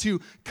Son to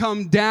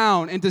come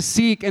down and to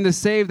seek and to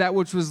save that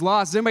which was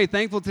lost. Is anybody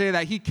thankful today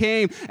that He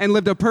came and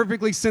lived a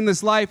perfectly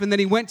sinless life and then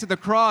He went to the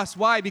cross?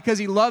 Why? Because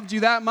He loved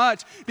you that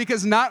much.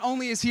 Because not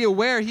only is He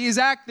aware, He is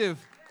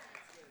active.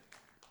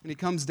 And He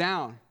comes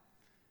down.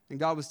 And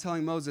God was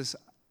telling Moses,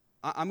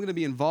 I'm going to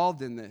be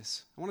involved in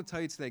this. I want to tell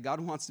you today, God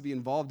wants to be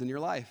involved in your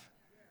life.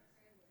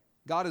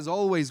 God is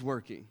always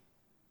working.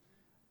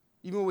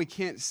 Even when we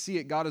can't see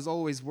it, God is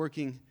always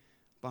working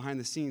behind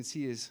the scenes.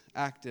 He is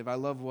active. I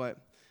love what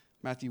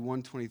Matthew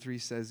 1:23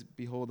 says,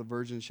 behold, a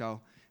virgin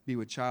shall be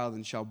with child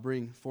and shall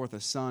bring forth a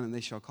son, and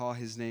they shall call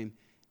his name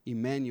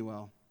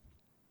Emmanuel,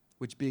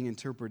 which being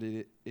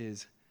interpreted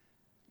is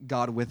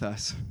God with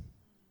us.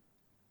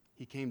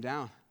 He came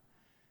down.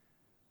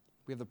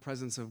 We have the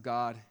presence of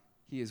God.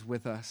 He is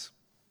with us.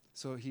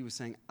 So He was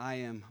saying, I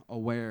am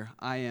aware.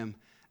 I am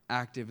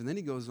active. And then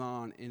He goes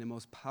on in the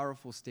most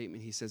powerful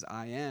statement. He says,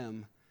 I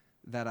am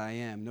that I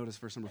am. Notice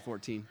verse number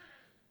 14.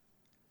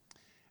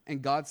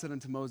 And God said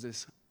unto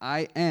Moses,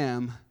 I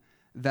am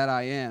that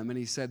I am. And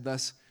He said,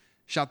 thus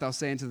shalt thou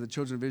say unto the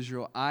children of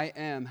Israel, I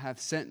am hath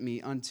sent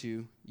me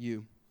unto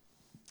you.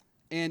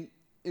 And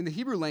in the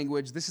Hebrew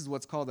language, this is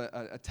what's called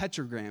a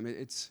tetragram.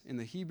 It's in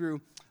the Hebrew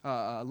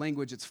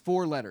language, it's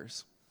 4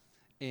 letters.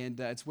 And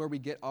it's where we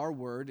get our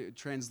word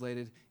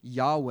translated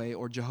Yahweh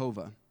or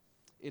Jehovah.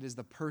 It is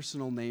the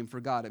personal name for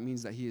God. It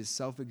means that He is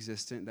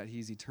self-existent, that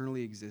He's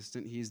eternally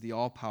existent. He is the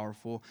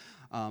all-powerful,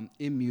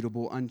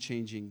 immutable,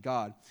 unchanging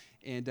God.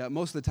 And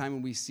most of the time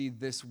when we see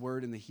this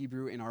word in the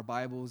Hebrew in our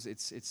Bibles,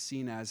 it's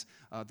seen as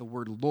the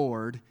word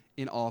Lord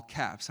in all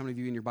caps. How many of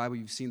you in your Bible,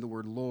 you've seen the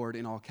word Lord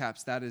in all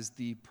caps? That is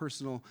the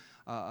personal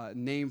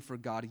name for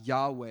God,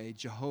 Yahweh,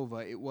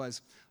 Jehovah. It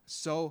was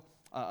so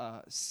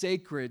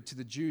sacred to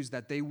the Jews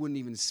that they wouldn't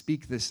even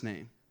speak this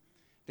name.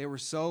 They were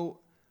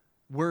so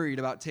worried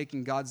about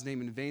taking God's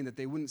name in vain that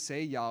they wouldn't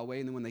say Yahweh,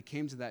 and then when they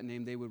came to that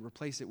name, they would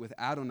replace it with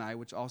Adonai,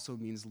 which also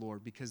means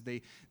Lord, because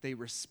they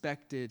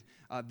respected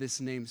this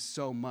name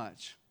so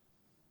much.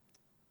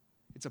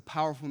 It's a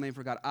powerful name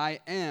for God. I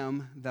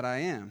am that I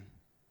am.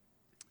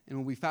 And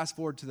when we fast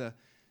forward to the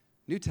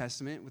New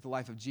Testament with the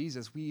life of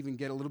Jesus, we even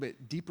get a little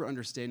bit deeper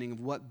understanding of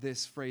what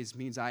this phrase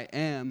means, I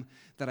am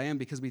that I am,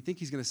 because we think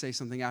He's going to say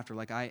something after,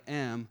 like I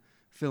am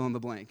fill in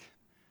the blank.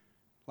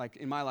 Like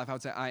in my life, I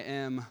would say I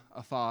am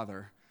a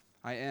father.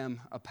 I am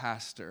a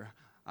pastor.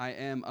 I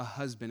am a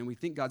husband. And we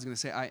think God's going to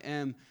say, I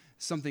am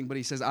something, but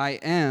He says, I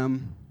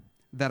am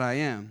that I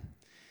am.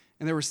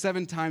 And there were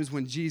 7 times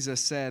when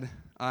Jesus said,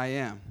 I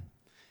am.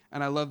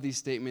 And I love these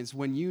statements.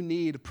 When you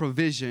need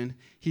provision,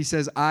 He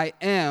says, I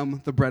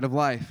am the bread of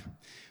life.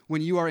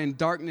 When you are in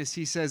darkness,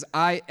 He says,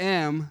 I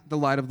am the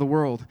light of the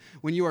world.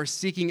 When you are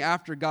seeking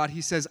after God,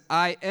 He says,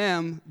 I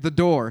am the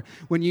door.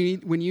 When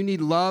you need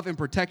love and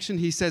protection,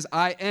 He says,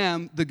 I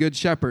am the good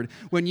shepherd.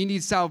 When you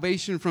need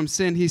salvation from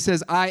sin, He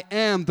says, I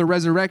am the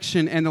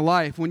resurrection and the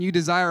life. When you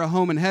desire a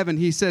home in heaven,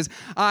 He says,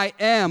 I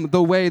am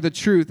the way, the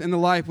truth, and the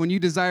life. When you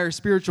desire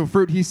spiritual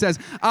fruit, He says,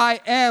 I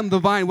am the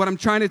vine. What I'm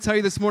trying to tell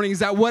you this morning is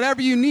that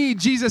whatever you need,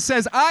 Jesus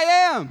says, I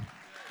am.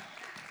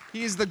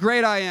 He is the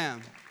great I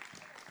am.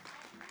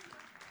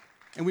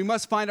 And we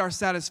must find our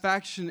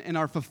satisfaction and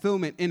our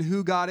fulfillment in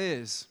who God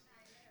is.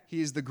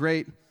 He is the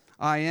great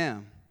I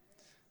am.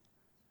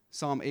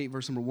 Psalm 8,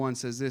 verse number 1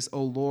 says this,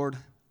 O Lord,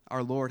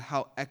 our Lord,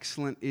 how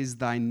excellent is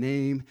thy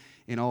name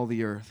in all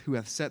the earth, who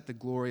hath set the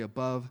glory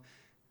above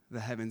the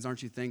heavens.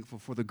 Aren't you thankful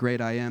for the great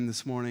I am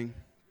this morning?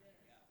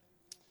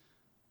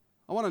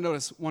 I want to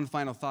notice one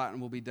final thought and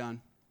we'll be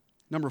done.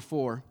 Number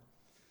 4,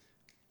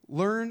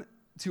 learn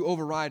to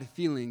override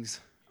feelings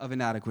of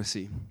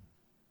inadequacy.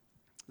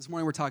 This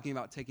morning we're talking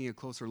about taking a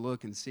closer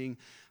look and seeing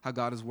how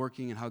God is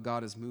working and how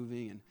God is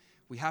moving. And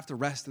we have to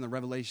rest in the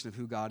revelation of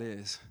who God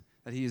is,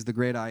 that he is the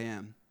great I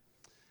am.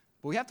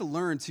 But we have to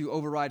learn to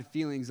override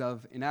feelings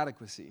of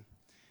inadequacy.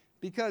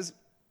 Because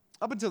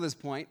up until this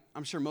point,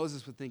 I'm sure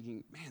Moses was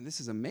thinking, man, this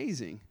is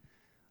amazing.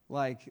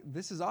 Like,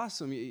 this is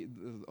awesome.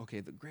 Okay,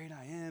 the great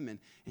I am, and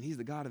he's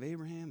the God of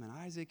Abraham and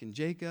Isaac and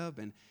Jacob,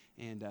 and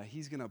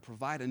he's going to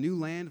provide a new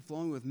land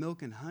flowing with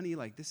milk and honey.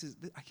 Like,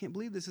 I can't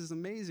believe this is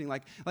amazing.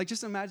 Like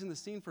just imagine the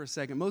scene for a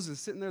second. Moses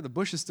is sitting there, the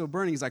bush is still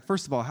burning. He's like,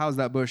 first of all, how's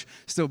that bush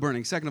still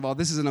burning? Second of all,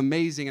 this is an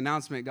amazing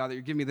announcement, God, that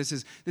you're giving me. This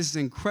is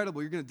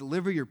incredible. You're going to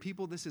deliver your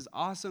people. This is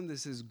awesome.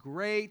 This is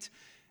great.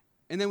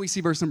 And then we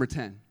see verse number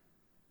 10.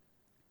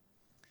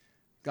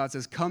 God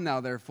says, come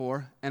now,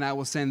 therefore, and I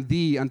will send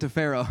thee unto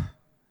Pharaoh.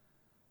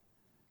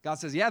 God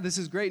says, yeah, this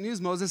is great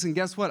news, Moses, and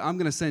guess what? I'm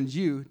going to send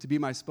you to be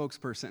my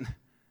spokesperson.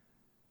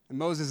 And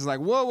Moses is like,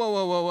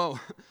 whoa.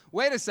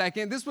 Wait a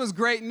second. This was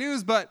great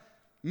news, but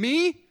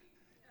me?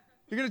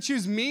 You're going to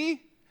choose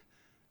me?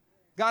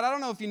 God, I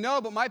don't know if you know,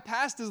 but my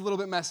past is a little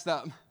bit messed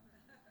up.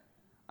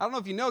 I don't know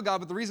if you know, God,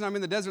 but the reason I'm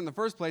in the desert in the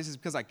first place is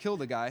because I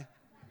killed a guy.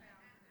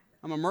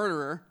 I'm a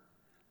murderer.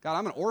 God,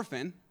 I'm an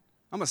orphan.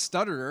 I'm a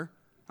stutterer.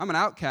 I'm an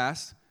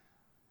outcast.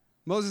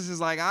 Moses is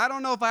like, I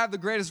don't know if I have the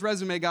greatest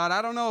resume, God.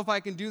 I don't know if I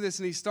can do this.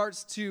 And he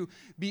starts to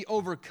be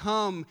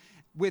overcome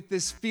with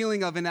this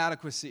feeling of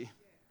inadequacy.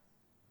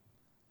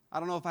 I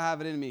don't know if I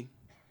have it in me.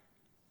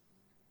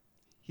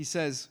 He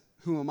says,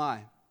 who am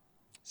I?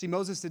 See,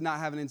 Moses did not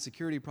have an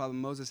insecurity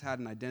problem. Moses had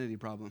an identity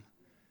problem.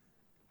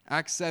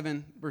 Acts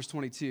 7, verse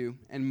 22,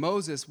 and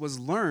Moses was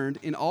learned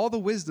in all the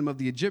wisdom of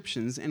the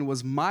Egyptians and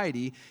was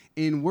mighty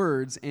in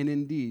words and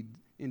in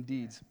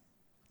deeds.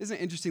 Isn't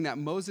it interesting that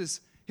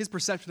Moses, his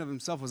perception of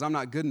himself was, I'm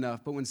not good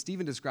enough, but when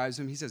Stephen describes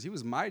him, he says he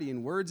was mighty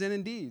in words and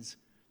in deeds.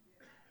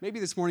 Maybe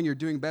this morning you're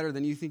doing better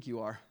than you think you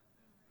are.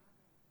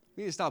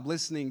 We need to stop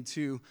listening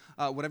to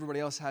what everybody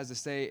else has to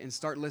say and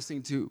start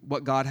listening to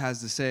what God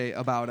has to say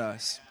about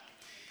us.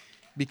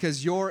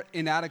 Because your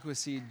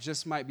inadequacy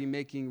just might be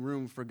making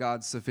room for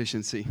God's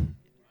sufficiency.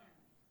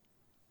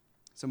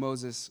 So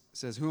Moses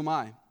says, who am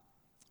I?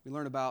 We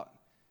learn about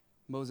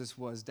Moses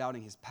was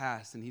doubting his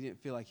past, and he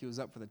didn't feel like he was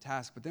up for the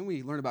task. But then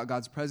we learn about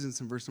God's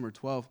presence in verse number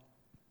 12.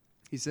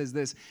 He says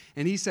this,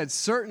 and he said,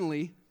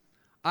 certainly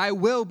I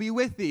will be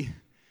with thee.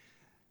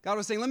 God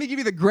was saying, let me give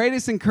you the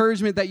greatest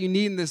encouragement that you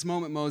need in this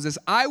moment, Moses.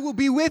 I will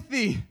be with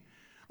thee.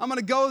 I'm going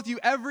to go with you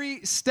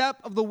every step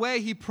of the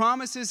way. He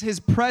promises his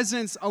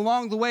presence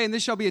along the way. And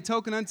this shall be a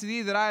token unto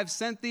thee that I have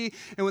sent thee.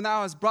 And when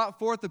thou hast brought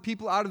forth the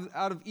people out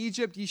of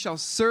Egypt, ye shall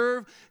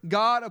serve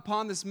God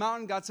upon this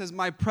mountain. God says,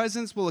 my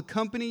presence will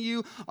accompany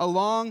you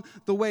along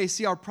the way.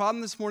 See, our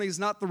problem this morning is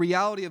not the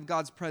reality of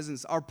God's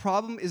presence. Our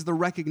problem is the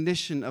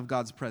recognition of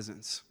God's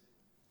presence.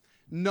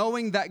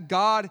 Knowing that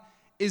God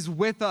is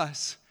with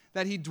us,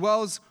 that he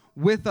dwells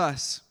with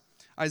us.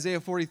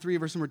 Isaiah 43,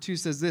 verse number 2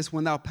 says this,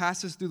 when thou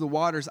passest through the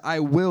waters, I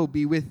will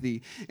be with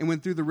thee. And when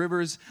through the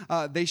rivers,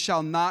 they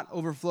shall not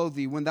overflow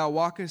thee. When thou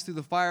walkest through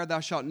the fire, thou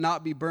shalt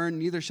not be burned,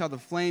 neither shall the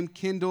flame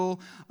kindle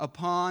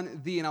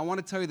upon thee. And I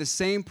want to tell you the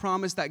same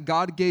promise that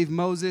God gave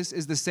Moses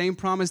is the same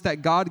promise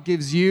that God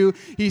gives you.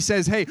 He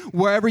says, hey,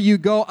 wherever you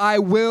go, I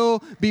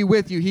will be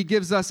with you. He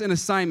gives us an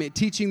assignment,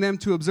 teaching them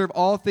to observe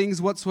all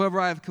things whatsoever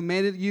I have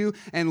commanded you.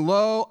 And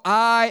lo,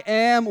 I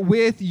am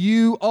with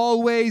you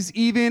always,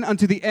 even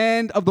unto the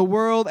end of the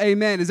world.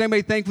 Amen. Is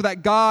anybody thankful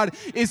that God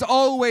is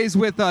always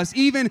with us?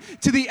 Even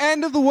to the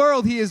end of the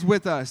world, he is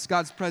with us.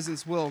 God's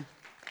presence will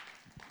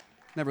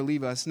never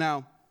leave us.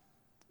 Now,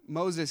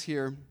 Moses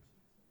here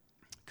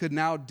could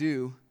now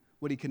do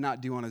what he could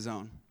not do on his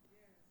own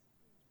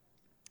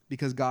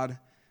because God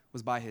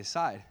was by his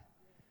side.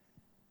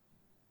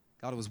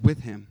 God was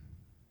with him.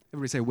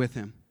 Everybody say with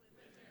him.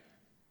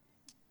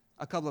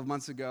 A couple of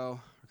months ago,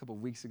 a couple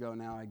of weeks ago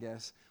now, I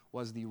guess,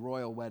 was the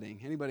royal wedding.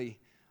 Anybody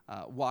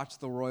watch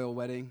the royal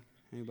wedding?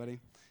 Anybody?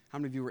 How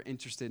many of you were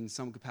interested in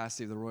some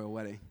capacity of the royal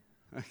wedding?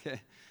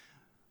 Okay.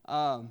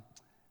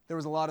 There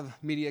was a lot of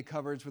media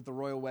coverage with the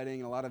royal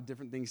wedding and a lot of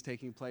different things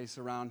taking place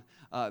around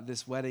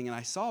this wedding. And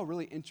I saw a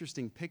really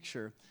interesting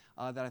picture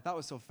that I thought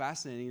was so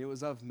fascinating. It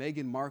was of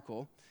Meghan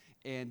Markle,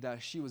 and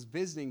she was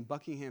visiting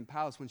Buckingham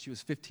Palace when she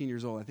was 15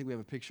 years old. I think we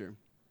have a picture.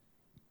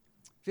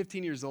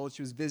 15 years old,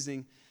 she was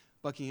visiting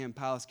Buckingham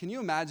Palace. Can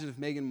you imagine if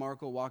Meghan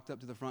Markle walked up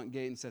to the front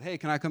gate and said, hey,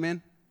 can I come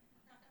in?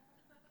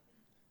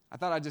 I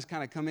thought I'd just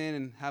kind of come in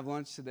and have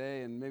lunch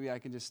today and maybe I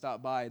can just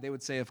stop by. They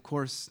would say, of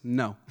course,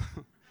 no.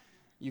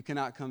 You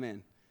cannot come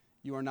in.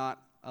 You are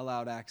not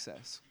allowed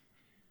access.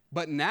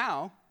 But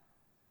now,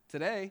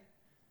 today,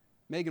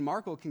 Meghan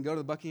Markle can go to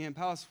the Buckingham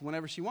Palace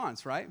whenever she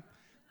wants, right?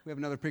 We have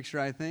another picture,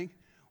 I think.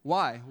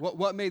 Why?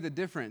 What made the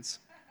difference?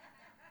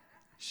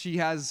 She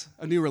has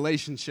a new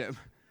relationship.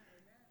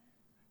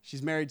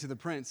 She's married to the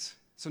prince.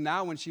 So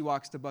now when she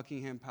walks to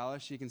Buckingham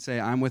Palace, she can say,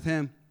 I'm with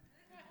him.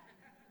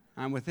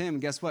 I'm with him.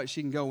 Guess what?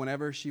 She can go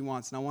whenever she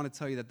wants. And I want to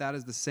tell you that that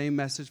is the same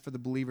message for the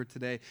believer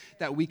today,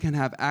 that we can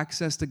have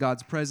access to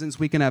God's presence.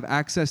 We can have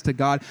access to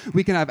God.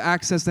 We can have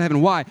access to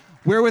heaven. Why?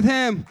 We're with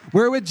him.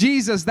 We're with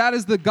Jesus. That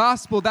is the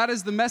gospel. That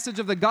is the message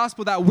of the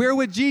gospel, that we're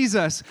with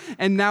Jesus.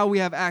 And now we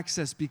have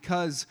access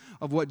because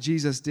of what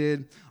Jesus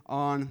did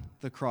on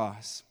the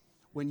cross.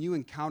 When you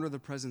encounter the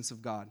presence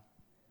of God,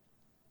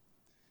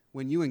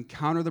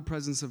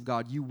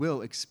 you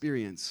will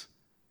experience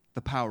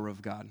the power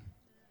of God.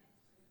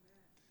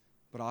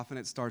 But often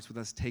it starts with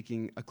us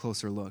taking a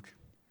closer look.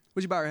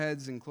 Would you bow your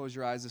heads and close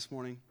your eyes this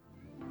morning?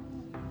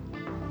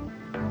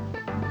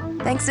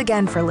 Thanks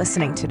again for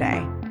listening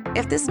today.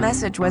 If this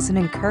message was an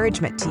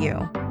encouragement to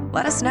you,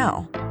 let us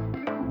know.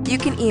 You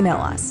can email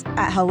us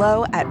at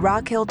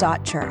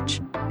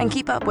hello@rockhill.church and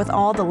keep up with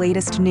all the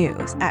latest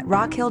news at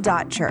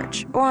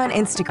rockhill.church or on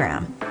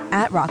Instagram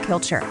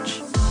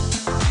 @rockhillchurch.